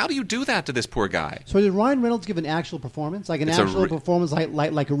 How do you do that to this poor guy? So did Ryan Reynolds give an actual performance, performance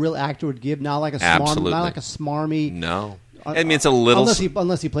like a real actor would give, not like a smarmy? No, I mean it's a little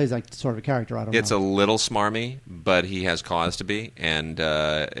unless he plays like sort of a character. I don't know. It's a little smarmy, but he has cause to be, and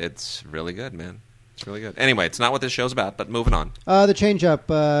it's really good, man. It's really good. Anyway, it's not what this show's about, but moving on. The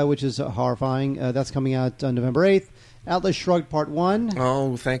Change-Up, which is horrifying, that's coming out on November 8th. Atlas Shrugged Part 1.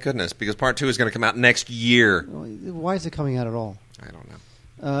 Oh, thank goodness, because Part 2 is going to come out next year. Why is it coming out at all? I don't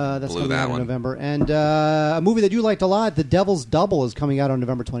know. That's coming out in November. And a movie that you liked a lot, The Devil's Double, is coming out on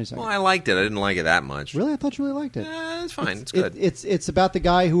November 22nd. Well, I liked it. I didn't like it that much. Really? I thought you really liked it. It's fine. It's good. It's about the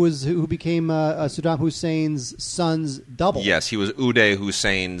guy who became Saddam Hussein's son's double. Yes, he was Uday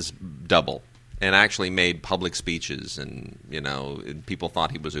Hussein's double. And actually made public speeches, and people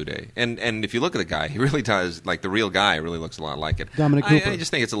thought he was Uday. And if you look at the guy, he really does, the real guy really looks a lot like it. Dominic Cooper. I just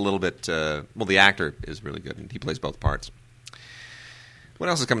think it's a little bit. The actor is really good, and he plays both parts. What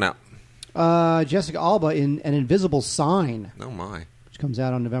else is coming out? Jessica Alba in An Invisible Sign, Oh my! which comes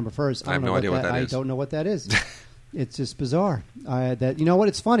out on November 1st. I have no idea what that I is. don't know what that is. It's just bizarre. You know what?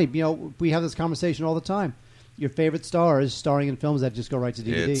 It's funny. You know, we have this conversation all the time. Your favorite stars starring in films that just go right to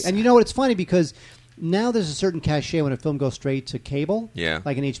DVD. And you know what? It's funny because now there's a certain cachet when a film goes straight to cable,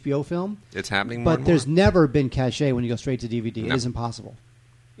 like an HBO film. It's happening more But and there's more. never been cachet when you go straight to DVD. No. It is impossible.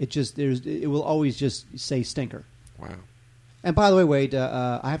 It will always just say stinker. Wow. And by the way, Wade,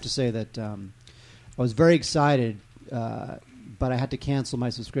 I have to say that I was very excited, but I had to cancel my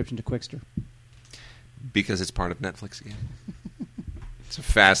subscription to Quickster. Because it's part of Netflix again. It's a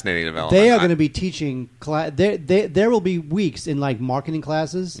fascinating development. They are going to be teaching. There will be weeks in like marketing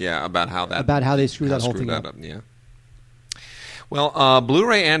classes. about how they screw that whole thing up. Yeah. Well,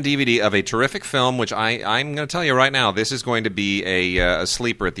 Blu-ray and DVD of a terrific film, which I'm going to tell you right now, this is going to be a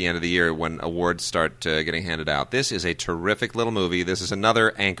sleeper at the end of the year when awards start getting handed out. This is a terrific little movie. This is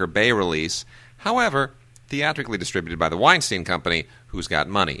another Anchor Bay release. However, theatrically distributed by the Weinstein Company, who's got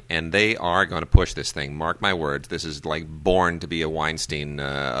money, and they are going to push this thing. Mark my words. This is like born to be a Weinstein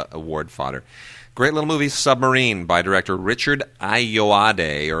award fodder. Great little movie, Submarine, by director Richard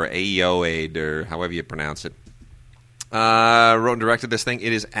Ayoade, or Ayoade, or however you pronounce it. Wrote and directed this thing.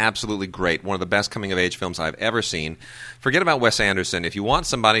 It is absolutely great. One of the best coming-of-age films I've ever seen. Forget about Wes Anderson. If you want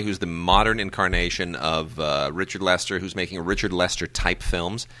somebody who's the modern incarnation of Richard Lester, who's making Richard Lester-type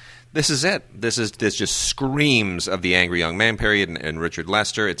films, this is it. This just screams of the Angry Young Man period and Richard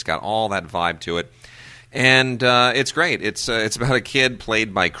Lester. It's got all that vibe to it. And it's great. It's about a kid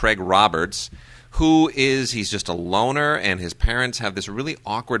played by Craig Roberts, he's just a loner, and his parents have this really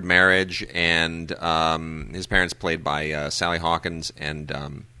awkward marriage, and his parents played by Sally Hawkins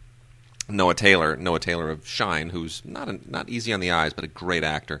and Noah Taylor of Shine, who's not easy on the eyes, but a great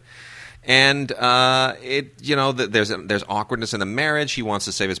actor. And there's awkwardness in the marriage. He wants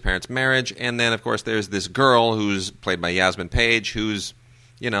to save his parents' marriage, and then of course there's this girl who's played by Yasmin Page, who's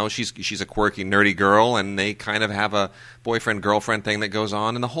she's a quirky, nerdy girl, and they kind of have a boyfriend-girlfriend thing that goes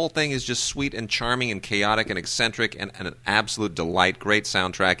on, and the whole thing is just sweet and charming and chaotic and eccentric and an absolute delight. Great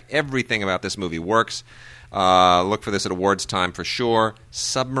soundtrack. Everything about this movie works. Look for this at awards time for sure.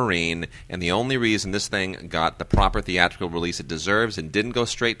 Submarine, and the only reason this thing got the proper theatrical release it deserves and didn't go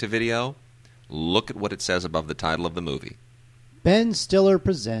straight to video, look at what it says above the title of the movie. Ben Stiller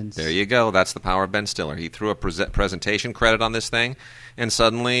Presents. There you go. That's the power of Ben Stiller. He threw a presentation credit on this thing, and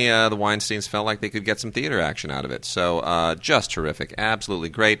suddenly the Weinsteins felt like they could get some theater action out of it. So just terrific. Absolutely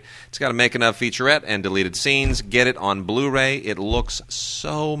great. It's got a make-enough featurette and deleted scenes. Get it on Blu-ray. It looks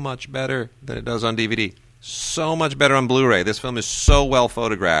so much better than it does on DVD. So much better on Blu-ray. This film is so well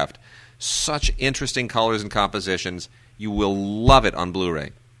photographed. Such interesting colors and compositions. You will love it on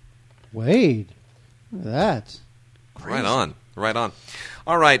Blu-ray. Wade, look at that. Crazy. Right on.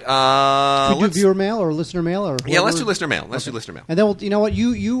 All right. Could you do viewer mail or listener mail? Or yeah, let's do listener mail. Let's do listener mail. And then, you know what?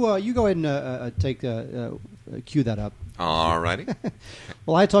 You go ahead and cue that up. All righty.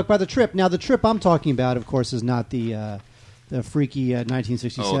 Well, I talk about the trip. Now, the trip I'm talking about, of course, is not the freaky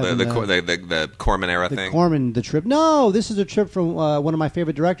 1967. Oh, the Corman era thing? The trip. No, this is a trip from one of my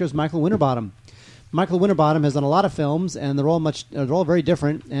favorite directors, Michael Winterbottom. Michael Winterbottom has done a lot of films, and they're all very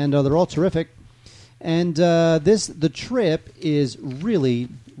different, and they're all terrific. And the trip is really,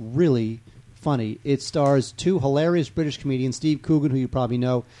 really funny. It stars two hilarious British comedians, Steve Coogan, who you probably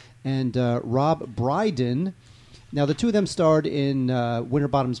know, and Rob Brydon. Now, the two of them starred in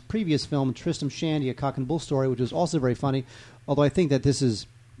Winterbottom's previous film, Tristram Shandy, A Cock and Bull Story, which was also very funny, although I think that this is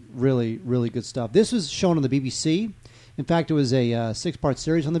really, really good stuff. This was shown on the BBC. In fact, it was a 6-part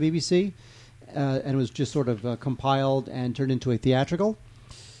series on the BBC, and it was just sort of compiled and turned into a theatrical.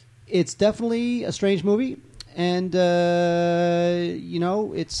 It's definitely a strange movie, and,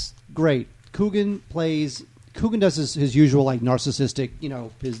 it's great. Coogan does his usual, narcissistic,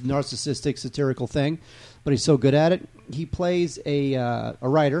 his narcissistic satirical thing, but he's so good at it. He plays a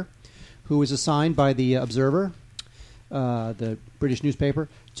writer who is assigned by the Observer, the British newspaper,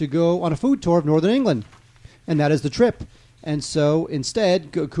 to go on a food tour of Northern England, and that is the trip. And so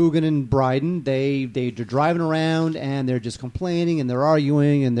instead, Coogan and Brydon, they're driving around and they're just complaining and they're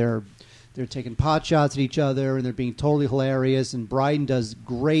arguing and they're taking pot shots at each other and they're being totally hilarious. And Brydon does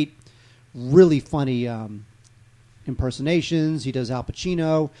great, really funny impersonations. He does Al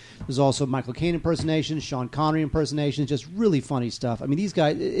Pacino. There's also Michael Caine impersonations, Sean Connery impersonations, just really funny stuff. I mean, these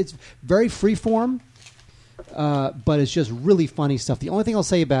guys, it's very freeform, but it's just really funny stuff. The only thing I'll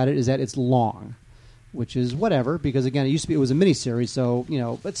say about it is that it's long, which is whatever, because again, it was a miniseries, so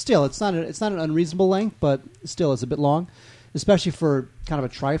but still, it's not an unreasonable length, but still, it's a bit long, especially for kind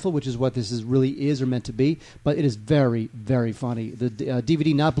of a trifle, which is what this really is or meant to be. But it is very, very funny. The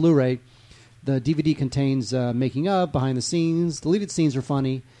DVD, not Blu-ray, The DVD contains making of, behind the scenes. Deleted scenes are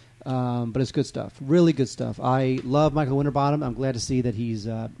funny, but it's good stuff. Really good stuff. I love Michael Winterbottom. I'm glad to see that he's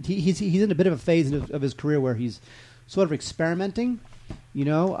in a bit of a phase of his career where he's sort of experimenting.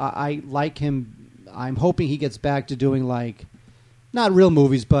 I like him. I'm hoping he gets back to doing not real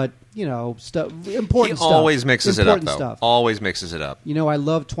movies, but stuff, important stuff. He always mixes it up, though. Stuff. Always mixes it up. I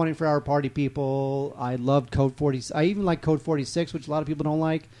love 24-Hour Party People. I loved Code 40. I even like Code 46, which a lot of people don't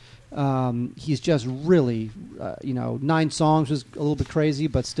like. He's just really, 9 songs was a little bit crazy,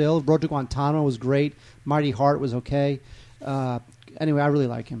 but still. Road to Guantanamo was great. Mighty Heart was okay. Anyway, I really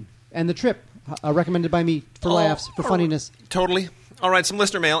like him. And The Trip, recommended by me for laughs, for funniness. Totally. All right, some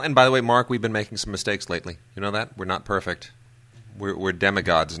listener mail. And by the way, Mark, we've been making some mistakes lately. You know that? We're not perfect. We're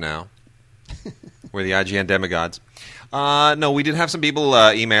demigods now. We're the IGN demigods. No, we did have some people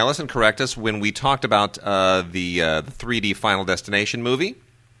email us and correct us when we talked about the 3D Final Destination movie.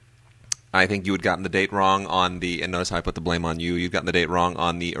 I think you had gotten the date wrong on the, and notice how I put the blame on you, you'd gotten the date wrong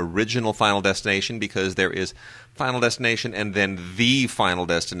on the original Final Destination because there is Final Destination and then The Final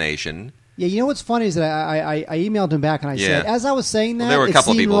Destination. Yeah, what's funny is that I emailed him back and I said, as I was saying that, there were a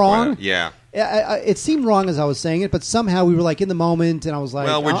couple of people wrong. Yeah. It seemed wrong as I was saying it, but somehow we were in the moment, and I was like,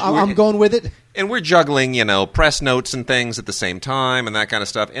 I'm going with it. And we're juggling, press notes and things at the same time and that kind of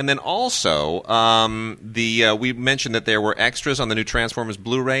stuff. And then also, we mentioned that there were extras on the new Transformers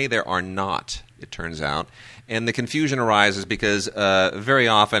Blu-ray. There are not, it turns out. And the confusion arises because very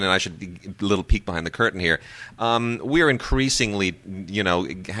often, and I should be a little peek behind the curtain here, we are increasingly,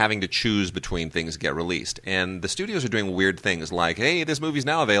 having to choose between things that get released. And the studios are doing weird things like, hey, this movie's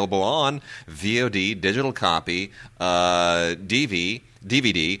now available on VOD, digital copy, DVD,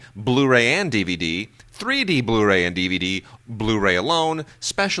 Blu-ray and DVD, 3D Blu-ray and DVD, Blu-ray alone,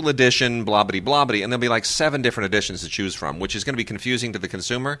 special edition, blobbity-blobbity, and there'll be 7 different editions to choose from, which is going to be confusing to the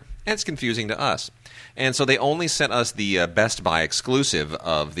consumer, and it's confusing to us. And so they only sent us the Best Buy exclusive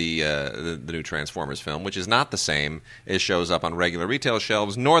of the new Transformers film, which is not the same as shows up on regular retail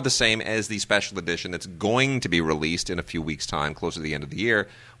shelves, nor the same as the special edition that's going to be released in a few weeks' time, closer to the end of the year,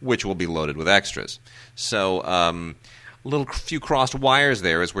 which will be loaded with extras. So, few crossed wires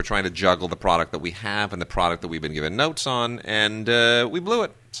there as we're trying to juggle the product that we have and the product that we've been given notes on, and we blew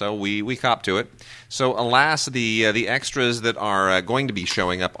it. So we copped to it. So alas, the extras that are going to be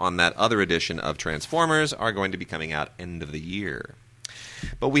showing up on that other edition of Transformers are going to be coming out end of the year.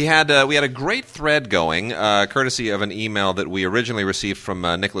 But we had a great thread going, courtesy of an email that we originally received from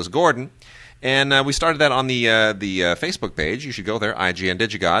Nicholas Gordon, and we started that on the Facebook page. You should go there, IGN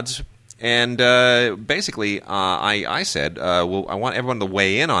Digigods. And basically, I said, I want everyone to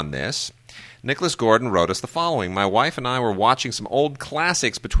weigh in on this. Nicholas Gordon wrote us the following. My wife and I were watching some old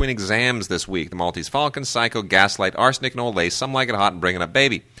classics between exams this week. The Maltese Falcon, Psycho, Gaslight, Arsenic and Old Lace, Some Like It Hot, and Bringing Up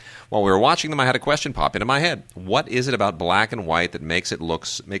Baby. While we were watching them, I had a question pop into my head. What is it about black and white that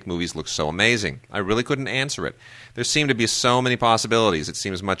make movies look so amazing? I really couldn't answer it. There seem to be so many possibilities. It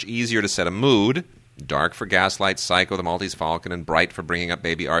seems much easier to set a mood. Dark for Gaslight, Psycho, The Maltese Falcon, and bright for Bringing Up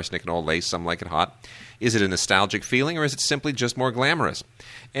Baby, Arsenic and Old Lace, Some Like It Hot. Is it a nostalgic feeling, or is it simply just more glamorous?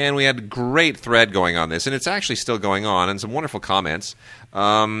 And we had a great thread going on this, and it's actually still going on, and some wonderful comments.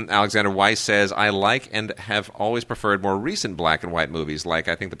 Alexander Weiss says, I like and have always preferred more recent black and white movies,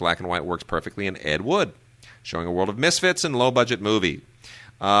 I think the black and white works perfectly in Ed Wood, showing a world of misfits and low-budget movie.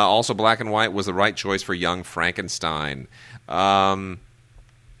 Also, black and white was the right choice for young Frankenstein.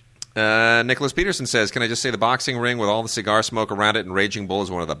 Nicholas Peterson says, can I just say the boxing ring with all the cigar smoke around it and Raging Bull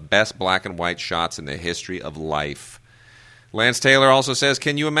is one of the best black and white shots in the history of life. Lance Taylor also says,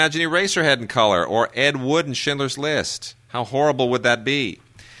 can you imagine Eraserhead in color or Ed Wood in Schindler's List? How horrible would that be?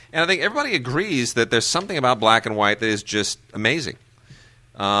 And I think everybody agrees that there's something about black and white that is just amazing.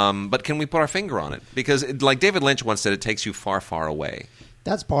 But can we put our finger on it? Because like David Lynch once said, it takes you far, far away.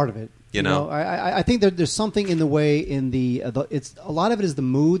 That's part of it. You know? I think there's something in the way it's a lot of it is the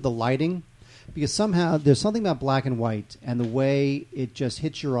mood, the lighting, because somehow there's something about black and white and the way it just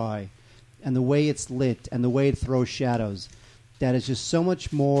hits your eye, and the way it's lit and the way it throws shadows, that is just so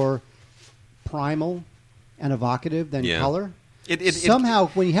much more primal and evocative than color. Somehow,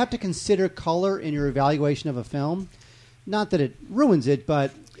 when you have to consider color in your evaluation of a film, not that it ruins it,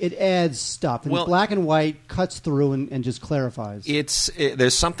 but it adds stuff. And black and white cuts through and just clarifies.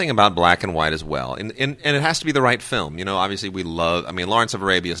 There's something about black and white as well. And it has to be the right film. You know, obviously Lawrence of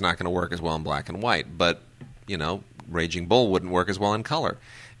Arabia is not going to work as well in black and white. But, Raging Bull wouldn't work as well in color.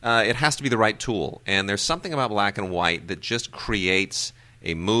 It has to be the right tool. And there's something about black and white that just creates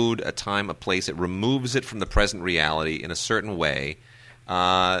a mood, a time, a place. It removes it from the present reality in a certain way.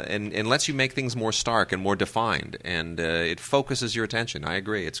 And lets you make things more stark and more defined, and it focuses your attention. I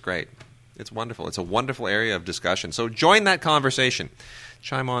agree, it's great. It's wonderful. It's a wonderful area of discussion. So join that conversation.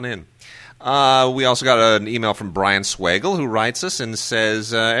 Chime on in. We also got an email from Brian Swagel, who writes us and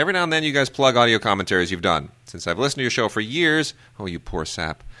says, every now and then you guys plug audio commentaries you've done. Since I've listened to your show for years, oh, you poor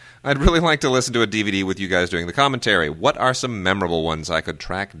sap, I'd really like to listen to a DVD with you guys doing the commentary. What are some memorable ones I could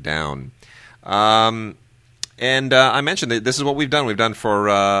track down? I mentioned that this is what we've done. We've done for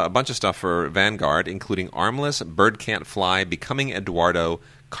a bunch of stuff for Vanguard, including Armless, Bird Can't Fly, Becoming Eduardo,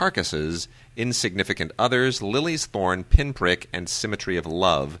 Carcasses, Insignificant Others, Lily's Thorn, Pinprick, and Symmetry of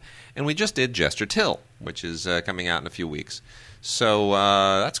Love. And we just did Jester Till, which is coming out in a few weeks. So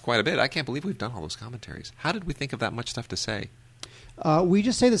that's quite a bit. I can't believe we've done all those commentaries. How did we think of that much stuff to say? We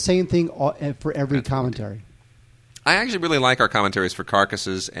just say the same thing for every commentary. I actually really like our commentaries for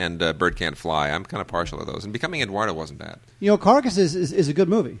Carcasses and Bird Can't Fly. I'm kind of partial to those. And Becoming Eduardo wasn't bad. Carcasses is a good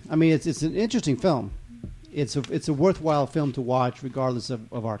movie. I mean, it's an interesting film. It's a worthwhile film to watch, regardless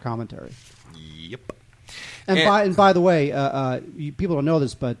of our commentary. Yep. And by the way, people don't know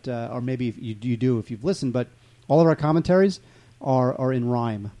this, but or maybe you do if you've listened, but all of our commentaries are in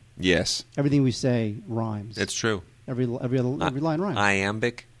rhyme. Yes. Everything we say rhymes. It's true. Every line rhymes.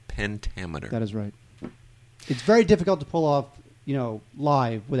 Iambic pentameter. That is right. It's very difficult to pull off,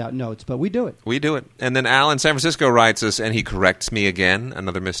 live without notes, but we do it. We do it. And then Al in San Francisco writes us, and he corrects me again,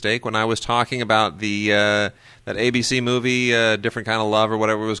 another mistake, when I was talking about the that ABC movie, Different Kind of Love, or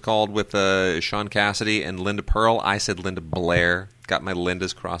whatever it was called, with Sean Cassidy and Linda Pearl. I said Linda Blair. Got my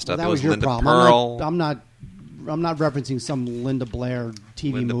Lindas crossed up. That it was your Linda problem. Pearl. I'm not referencing some Linda Blair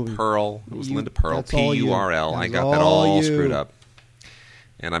TV Linda movie. Pearl. It was Linda Pearl. That's all you. P-U-R-L. I That's got that all all you. screwed up.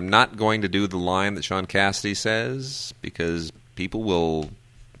 And I'm not going to do the line that Sean Cassidy says because people will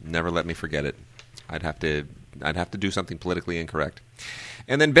never let me forget it. I'd have to do something politically incorrect.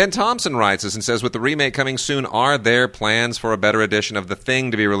 And then Ben Thompson writes us and says, with the remake coming soon, are there plans for a better edition of The Thing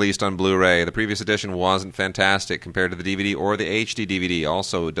to be released on Blu-ray? The previous edition wasn't fantastic compared to the DVD or the HD DVD.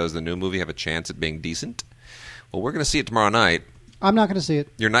 Also, does the new movie have a chance at being decent? Well, we're going to see it tomorrow night. I'm not going to see it.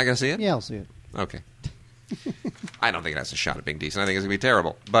 You're not going to see it? Yeah, I'll see it. Okay. I don't think it has a shot at being decent. I think it's going to be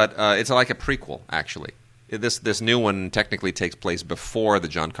terrible. But it's like a prequel, actually. This new one technically takes place before the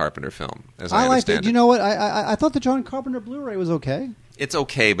John Carpenter film, as I liked understand it. You know what? I thought the John Carpenter Blu-ray was okay. It's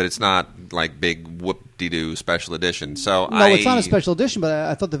okay, but it's not like big whoop-de-doo special edition. So it's not a special edition, but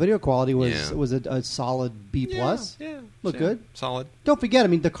I thought the video quality was Yeah. a solid B+. Yeah, Looked good. Solid. Don't forget, I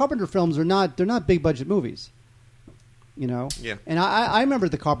mean, the Carpenter films they're not big budget movies. Yeah. And I remember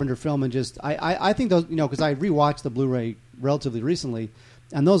the Carpenter film and just I think those because I rewatched the Blu-ray relatively recently,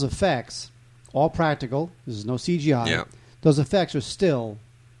 and those effects, all practical. There's no CGI. Yeah. Those effects are still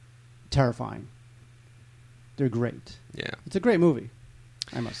terrifying. They're great. Yeah. It's a great movie,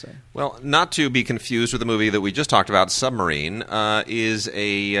 I must say. Well, not to be confused with the movie that we just talked about, Submarine, is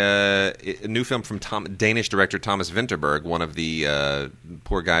a new film from Danish director Thomas Vinterberg, one of the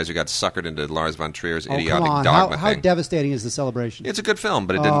poor guys who got suckered into Lars von Trier's idiotic come on. Dogma How thing. devastating is The Celebration? It's a good film,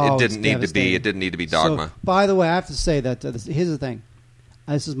 but it it's didn't need to be. devastating. It didn't need to be Dogma. So, by the way, I have to say that here's the thing.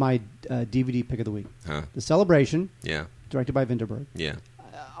 This is my DVD pick of the week. Huh. The Celebration, Yeah. directed by Vinterberg. Yeah.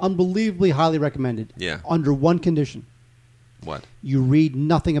 Unbelievably highly recommended. Yeah. Under one condition. What? You read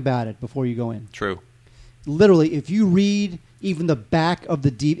nothing about it before you go in. True. Literally, if you read even the back of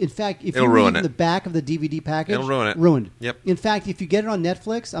the DVD... In fact, if It'll you ruin read even it. the back of the DVD package... It'll ruin it. Ruined. Yep. In fact, if you get it on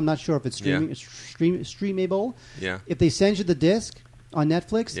Netflix, I'm not sure if it's Yeah. streamable. Yeah. If they send you the disc on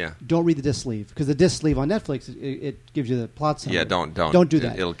Netflix, Yeah. don't read the disc sleeve. Because the disc sleeve on Netflix, it gives you the plot summary. Yeah, don't. Don't do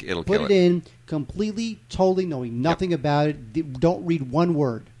that. It'll Put kill it it. in completely, totally knowing nothing about it. Don't read one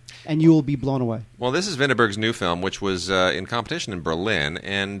word, and you will be blown away. Well, this is Vinterberg's new film, which was in competition in Berlin,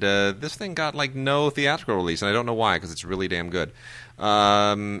 and this thing got no theatrical release, and I don't know why, because it's really damn good.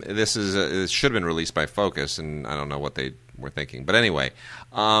 This should have been released by Focus, and I don't know what they were thinking. But anyway,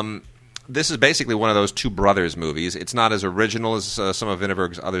 this is basically one of those two brothers movies. It's not as original as some of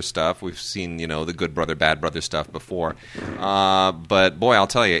Vinterberg's other stuff. We've seen, the Good Brother, Bad Brother stuff before. But boy, I'll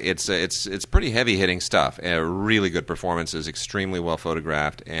tell you, it's pretty heavy hitting stuff. Really good performances, extremely well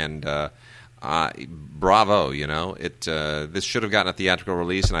photographed, and bravo. This should have gotten a theatrical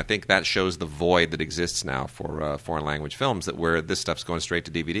release, and I think that shows the void that exists now for foreign language films, that where this stuff's going straight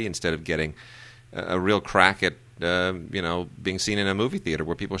to DVD instead of getting a real crack at being seen in a movie theater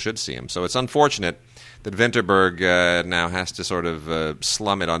where people should see them. So it's unfortunate that Vinterberg now has to sort of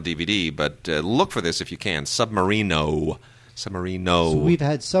slum it on DVD, but look for this if you can. Submarino. So we've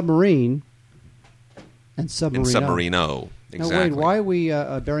had Submarine and Submarino. And Submarino. Exactly. Now, Wade, why are we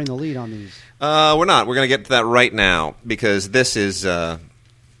bearing the lead on these? We're not. We're going to get to that right now because this is... these are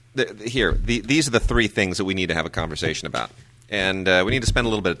the three things that we need to have a conversation about. And we need to spend a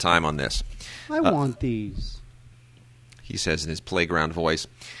little bit of time on this. I want these. He says in his playground voice.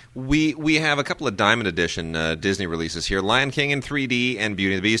 We have a couple of Diamond Edition Disney releases here. Lion King in 3D and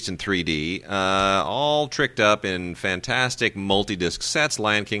Beauty and the Beast in 3D. All tricked up in fantastic multi-disc sets.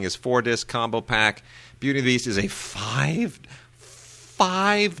 Lion King is 4-disc combo pack. Beauty and the Beast is a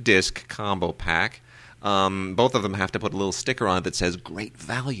 5-disc combo pack. Both of them have to put a little sticker on it that says great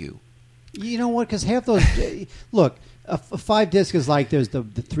value. You know what? Because half those... Look, a 5-disc is like there's the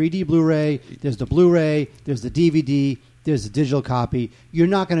 3D Blu-ray, there's the Blu-ray, there's the DVD... There's a digital copy. You're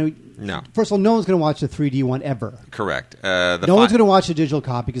not going to... No. First of all, no one's going to watch the 3D one ever. Correct. No one's going to watch a digital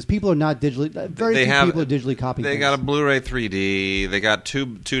copy because people are not digitally... Very few people are digitally copying They things. got a Blu-ray 3D. They got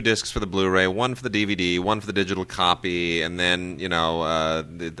two discs for the Blu-ray, one for the DVD, one for the digital copy, and then,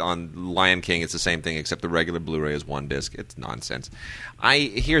 on Lion King, it's the same thing except the regular Blu-ray is 1 disc. It's nonsense.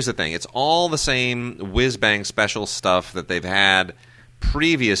 Here's the thing. It's all the same whiz-bang special stuff that they've had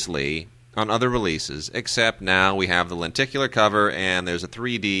previously on other releases, except now we have the lenticular cover and there's a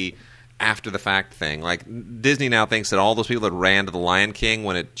 3D after-the-fact thing. Like, Disney now thinks that all those people that ran to The Lion King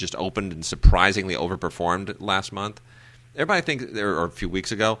when it just opened and surprisingly overperformed last month, everybody thinks, or a few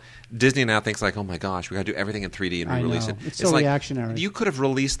weeks ago, Disney now thinks like, oh my gosh, we got to do everything in 3D and re-release it. It's so like, reactionary. You could have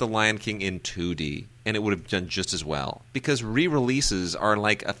released The Lion King in 2D, and it would have done just as well. Because re-releases are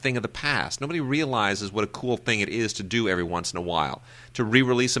like a thing of the past. Nobody realizes what a cool thing it is to do every once in a while. To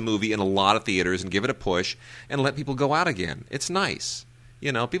re-release a movie in a lot of theaters and give it a push and let people go out again. It's nice.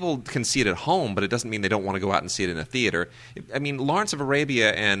 People can see it at home, but it doesn't mean they don't want to go out and see it in a theater. I mean, Lawrence of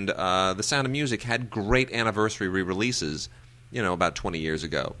Arabia and The Sound of Music had great anniversary re-releases, about 20 years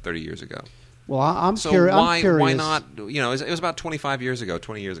ago, 30 years ago. Well, I'm so curious. Why not? It was about 25 years ago,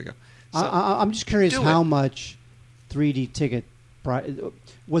 20 years ago. So I'm just curious how much 3D ticket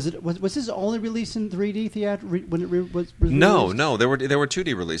was this only released in 3D theater when it was released? No, there were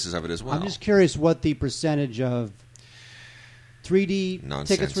 2D releases of it as well. I'm just curious what the percentage of 3D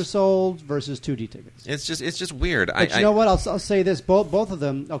tickets were sold versus 2D tickets. It's just weird. But you know what? I'll say this: both of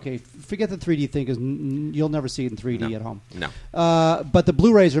them. Okay, forget the 3D thing because you'll never see it in 3D at home. No. But the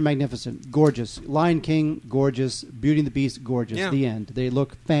Blu-rays are magnificent, gorgeous. Lion King, gorgeous. Beauty and the Beast, gorgeous. Yeah. The end. They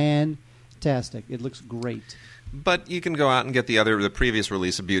look fantastic. It looks great. But you can go out and get the previous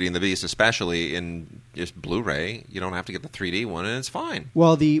release of Beauty and the Beast, especially in just Blu-ray. You don't have to get the 3D one, and it's fine.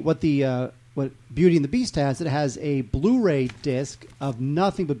 Well, what Beauty and the Beast has, it has a Blu-ray disc of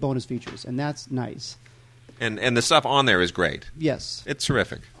nothing but bonus features, and that's nice. And the stuff on there is great. Yes, it's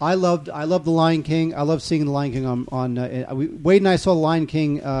terrific. I loved The Lion King. I love seeing The Lion King on Wade and I saw The Lion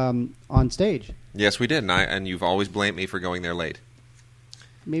King on stage. Yes, we did, and you've always blamed me for going there late.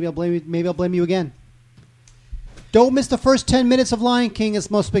 Maybe I'll blame you again. Don't miss the first 10 minutes of Lion King. It's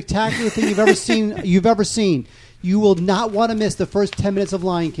the most spectacular thing you've ever seen. You will not want to miss the first 10 minutes of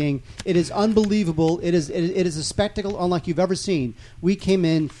Lion King. It is unbelievable. It is a spectacle unlike you've ever seen. We came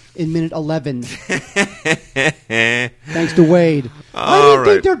in minute 11. Thanks to Wade. I didn't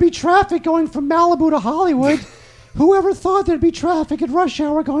think there'd be traffic going from Malibu to Hollywood. Whoever thought there'd be traffic at rush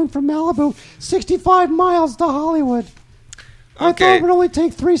hour going from Malibu 65 miles to Hollywood? I thought it would only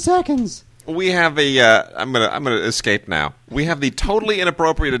take 3 seconds. We have I'm gonna escape now. We have the totally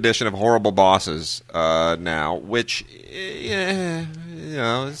inappropriate edition of Horrible Bosses now, which it's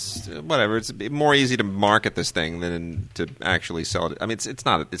whatever. It's more easy to market this thing than to actually sell it. I mean, it's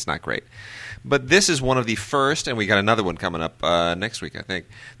not great. But this is one of the first, and we got another one coming up next week, I think.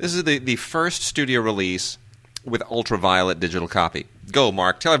 This is the first studio release with ultraviolet digital copy. Go,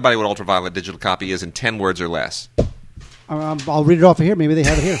 Mark. Tell everybody what ultraviolet digital copy is in 10 words or less. I'll read it off of here. Maybe they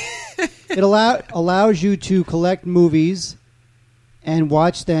have it here. It allows you to collect movies and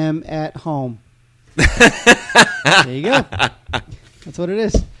watch them at home. There you go. That's what it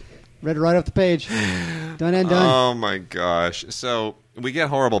is. Read it right off the page. Done and done. Oh, my gosh. So we get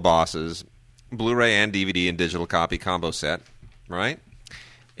Horrible Bosses, Blu-ray and DVD and digital copy combo set, right?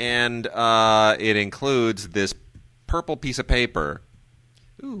 And it includes this purple piece of paper.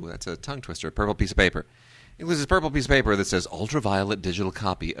 Ooh, that's a tongue twister. Purple piece of paper. It was this purple piece of paper that says ultraviolet digital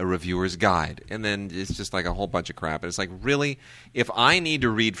copy, a reviewer's guide. And then it's just like a whole bunch of crap. And it's like, really? If I need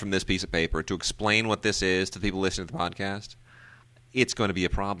to read from this piece of paper to explain what this is to the people listening to the podcast, it's going to be a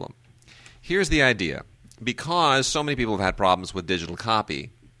problem. Here's the idea. Because so many people have had problems with digital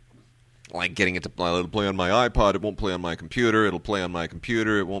copy, like getting it to play, it'll play on my iPod, it won't play on my computer, it'll play on my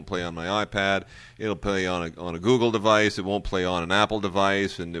computer, it won't play on my iPad, it'll play on a Google device, it won't play on an Apple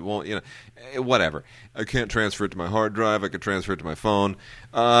device, and it won't, whatever. I can't transfer it to my hard drive, I could transfer it to my phone.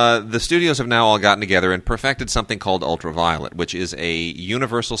 The studios have now all gotten together and perfected something called Ultraviolet, which is a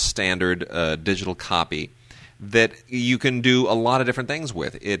universal standard digital copy that you can do a lot of different things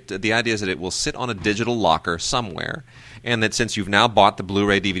with. The idea is that it will sit on a digital locker somewhere, and that since you've now bought the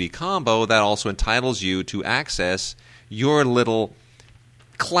Blu-ray DVD combo, that also entitles you to access your little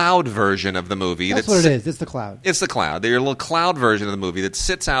cloud version of the movie. That's what it is. It's the cloud. It's the cloud. Your little cloud version of the movie that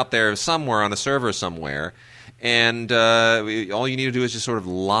sits out there somewhere on a server somewhere, and all you need to do is just sort of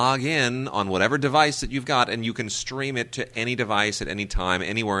log in on whatever device that you've got, and you can stream it to any device at any time,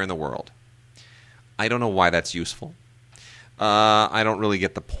 anywhere in the world. I don't know why that's useful. I don't really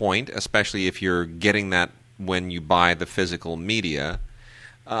get the point, especially if you're getting that when you buy the physical media.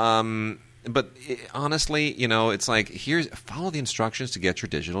 But honestly, it's like, follow the instructions to get your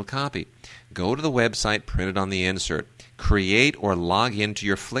digital copy. Go to the website, print it on the insert. Create or log into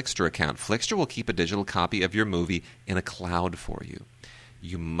your Flixster account. Flixster will keep a digital copy of your movie in a cloud for you.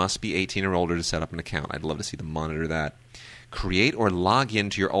 You must be 18 or older to set up an account. I'd love to see them monitor that. Create or log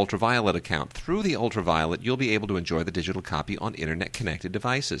into your Ultraviolet account. Through the Ultraviolet, you'll be able to enjoy the digital copy on internet-connected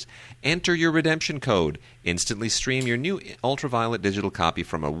devices. Enter your redemption code. Instantly stream your new Ultraviolet digital copy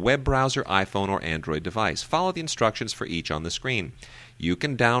from a web browser, iPhone, or Android device. Follow the instructions for each on the screen. You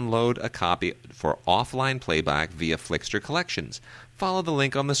can download a copy for offline playback via Flixster Collections. Follow the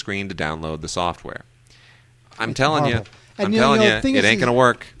link on the screen to download the software. I'm telling you, it ain't going to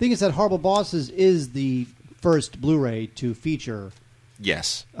work. The thing is that Horrible Bosses is the first Blu-ray to feature.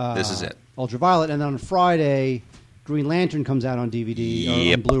 Yes, this is it. Ultraviolet, and then on Friday, Green Lantern comes out on DVD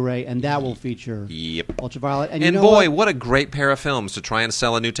or on Blu-ray, and that will feature Ultraviolet. And boy, what a great pair of films to try and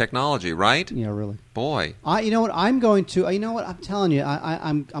sell a new technology, right? Yeah, really. Boy, you know what? I'm going to. You know what? I'm telling you.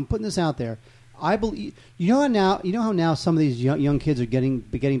 I'm putting this out there. I believe. You know how now some of these young kids are getting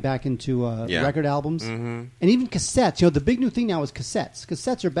back into record albums and even cassettes. The big new thing now is cassettes.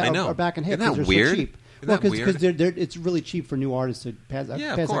 Cassettes are back in hit because they're weird? so cheap. Well, because it's really cheap for new artists to pass out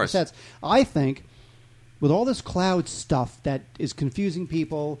cassettes. I think with all this cloud stuff that is confusing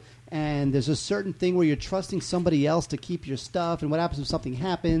people, and there's a certain thing where you're trusting somebody else to keep your stuff, and what happens if something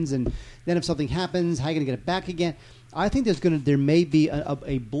happens, and then if something happens, how are you going to get it back again? I think there may be a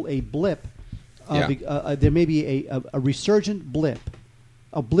blip. There may be a resurgent blip,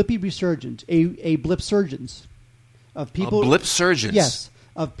 a blippy resurgence, a blipsurgence of people. A blipsurgence? Yes,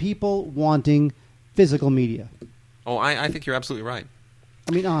 of people wanting physical media. Oh, I think you're absolutely right.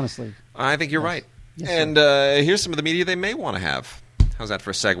 I mean, honestly. I think you're right. Yes, and here's some of the media they may want to have. How's that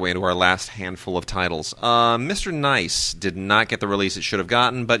for a segue into our last handful of titles? Mr. Nice did not get the release it should have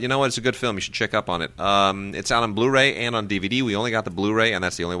gotten, but you know what? It's a good film. You should check up on it. It's out on Blu-ray and on DVD. We only got the Blu-ray, and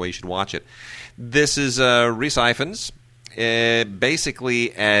that's the only way you should watch it. This is Rhys Ifans.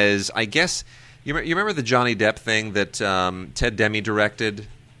 Basically, as I guess you remember the Johnny Depp thing that Ted Demme directed.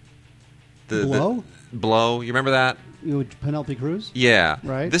 Blow. You remember that? Penelope Cruz? Yeah.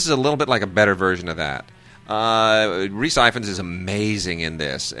 Right. This is a little bit like a better version of that. Rhys Ifans is amazing in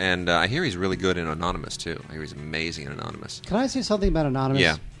this, and I hear he's really good in Anonymous, too. I hear he's amazing in Anonymous. Can I say something about Anonymous?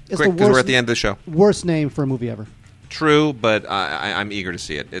 Yeah. It's quick, because we're at the end of the show. Worst name for a movie ever. True, but I'm eager to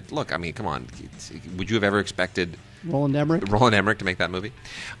see it. Look, I mean, come on. Would you have ever expected Roland Emmerich to make that movie?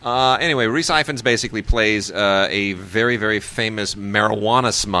 Anyway, Rhys Ifans basically plays a very, very famous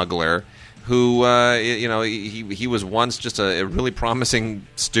marijuana smuggler who, he was once just a really promising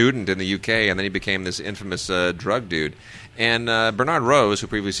student in the UK, and then he became this infamous drug dude. And Bernard Rose, who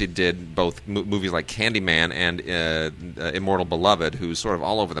previously did both movies like Candyman and Immortal Beloved, who's sort of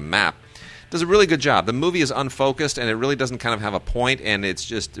all over the map, does a really good job. The movie is unfocused, and it really doesn't kind of have a point, and it's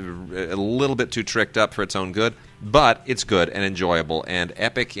just a little bit too tricked up for its own good. But it's good and enjoyable and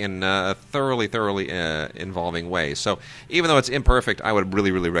epic in a thoroughly involving way. So even though it's imperfect, I would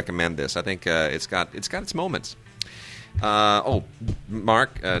really, really recommend this. I think it's got its moments.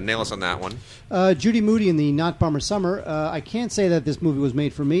 Mark, nail us on that one. Judy Moody in the Not Bummer Summer. I can't say that this movie was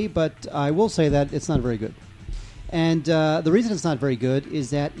made for me, but I will say that it's not very good. And the reason it's not very good is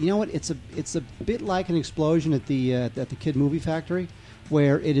that, you know what, it's a bit like an explosion at the Kid Movie Factory,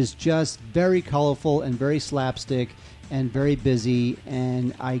 where it is just very colorful and very slapstick and very busy,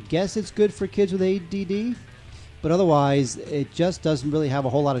 and I guess it's good for kids with ADD, but otherwise it just doesn't really have a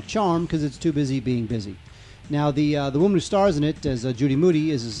whole lot of charm because it's too busy being busy. Now, the woman who stars in it as Judy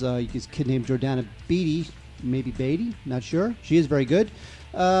Moody is this kid named Jordana Beatty, maybe Beatty, not sure. She is very good.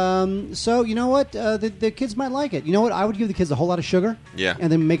 So, you know what? The kids might like it. You know what? I would give the kids a whole lot of sugar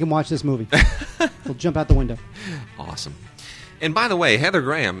and then make them watch this movie. They'll jump out the window. Awesome. And by the way, Heather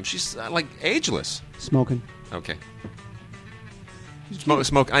Graham, she's like ageless. Smoking. Okay.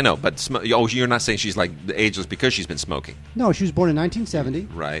 Smoke. I know, but you're not saying she's like ageless because she's been smoking. No, she was born in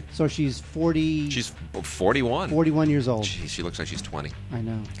 1970. Right. So she's 40. She's 41. 41 years old. Jeez, she looks like she's 20. I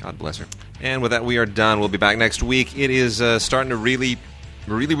know. God bless her. And with that, we are done. We'll be back next week. It is starting to really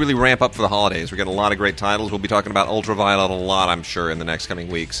ramp up for the holidays. We're getting a lot of great titles. We'll be talking about Ultraviolet a lot, I'm sure, in the next coming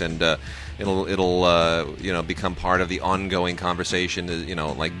weeks, and it'll become part of the ongoing conversation.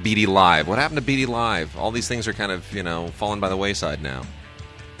 Like BD Live. What happened to BD Live? All these things are kind of falling by the wayside now.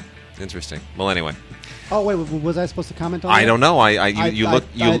 Interesting. Well, anyway. Oh wait, was I supposed to comment on that? I don't know. I thought you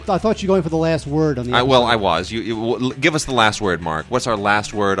were going for the last word on the episode. Well, I was. You give us the last word, Mark. What's our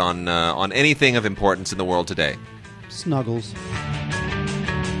last word on anything of importance in the world today? Snuggles.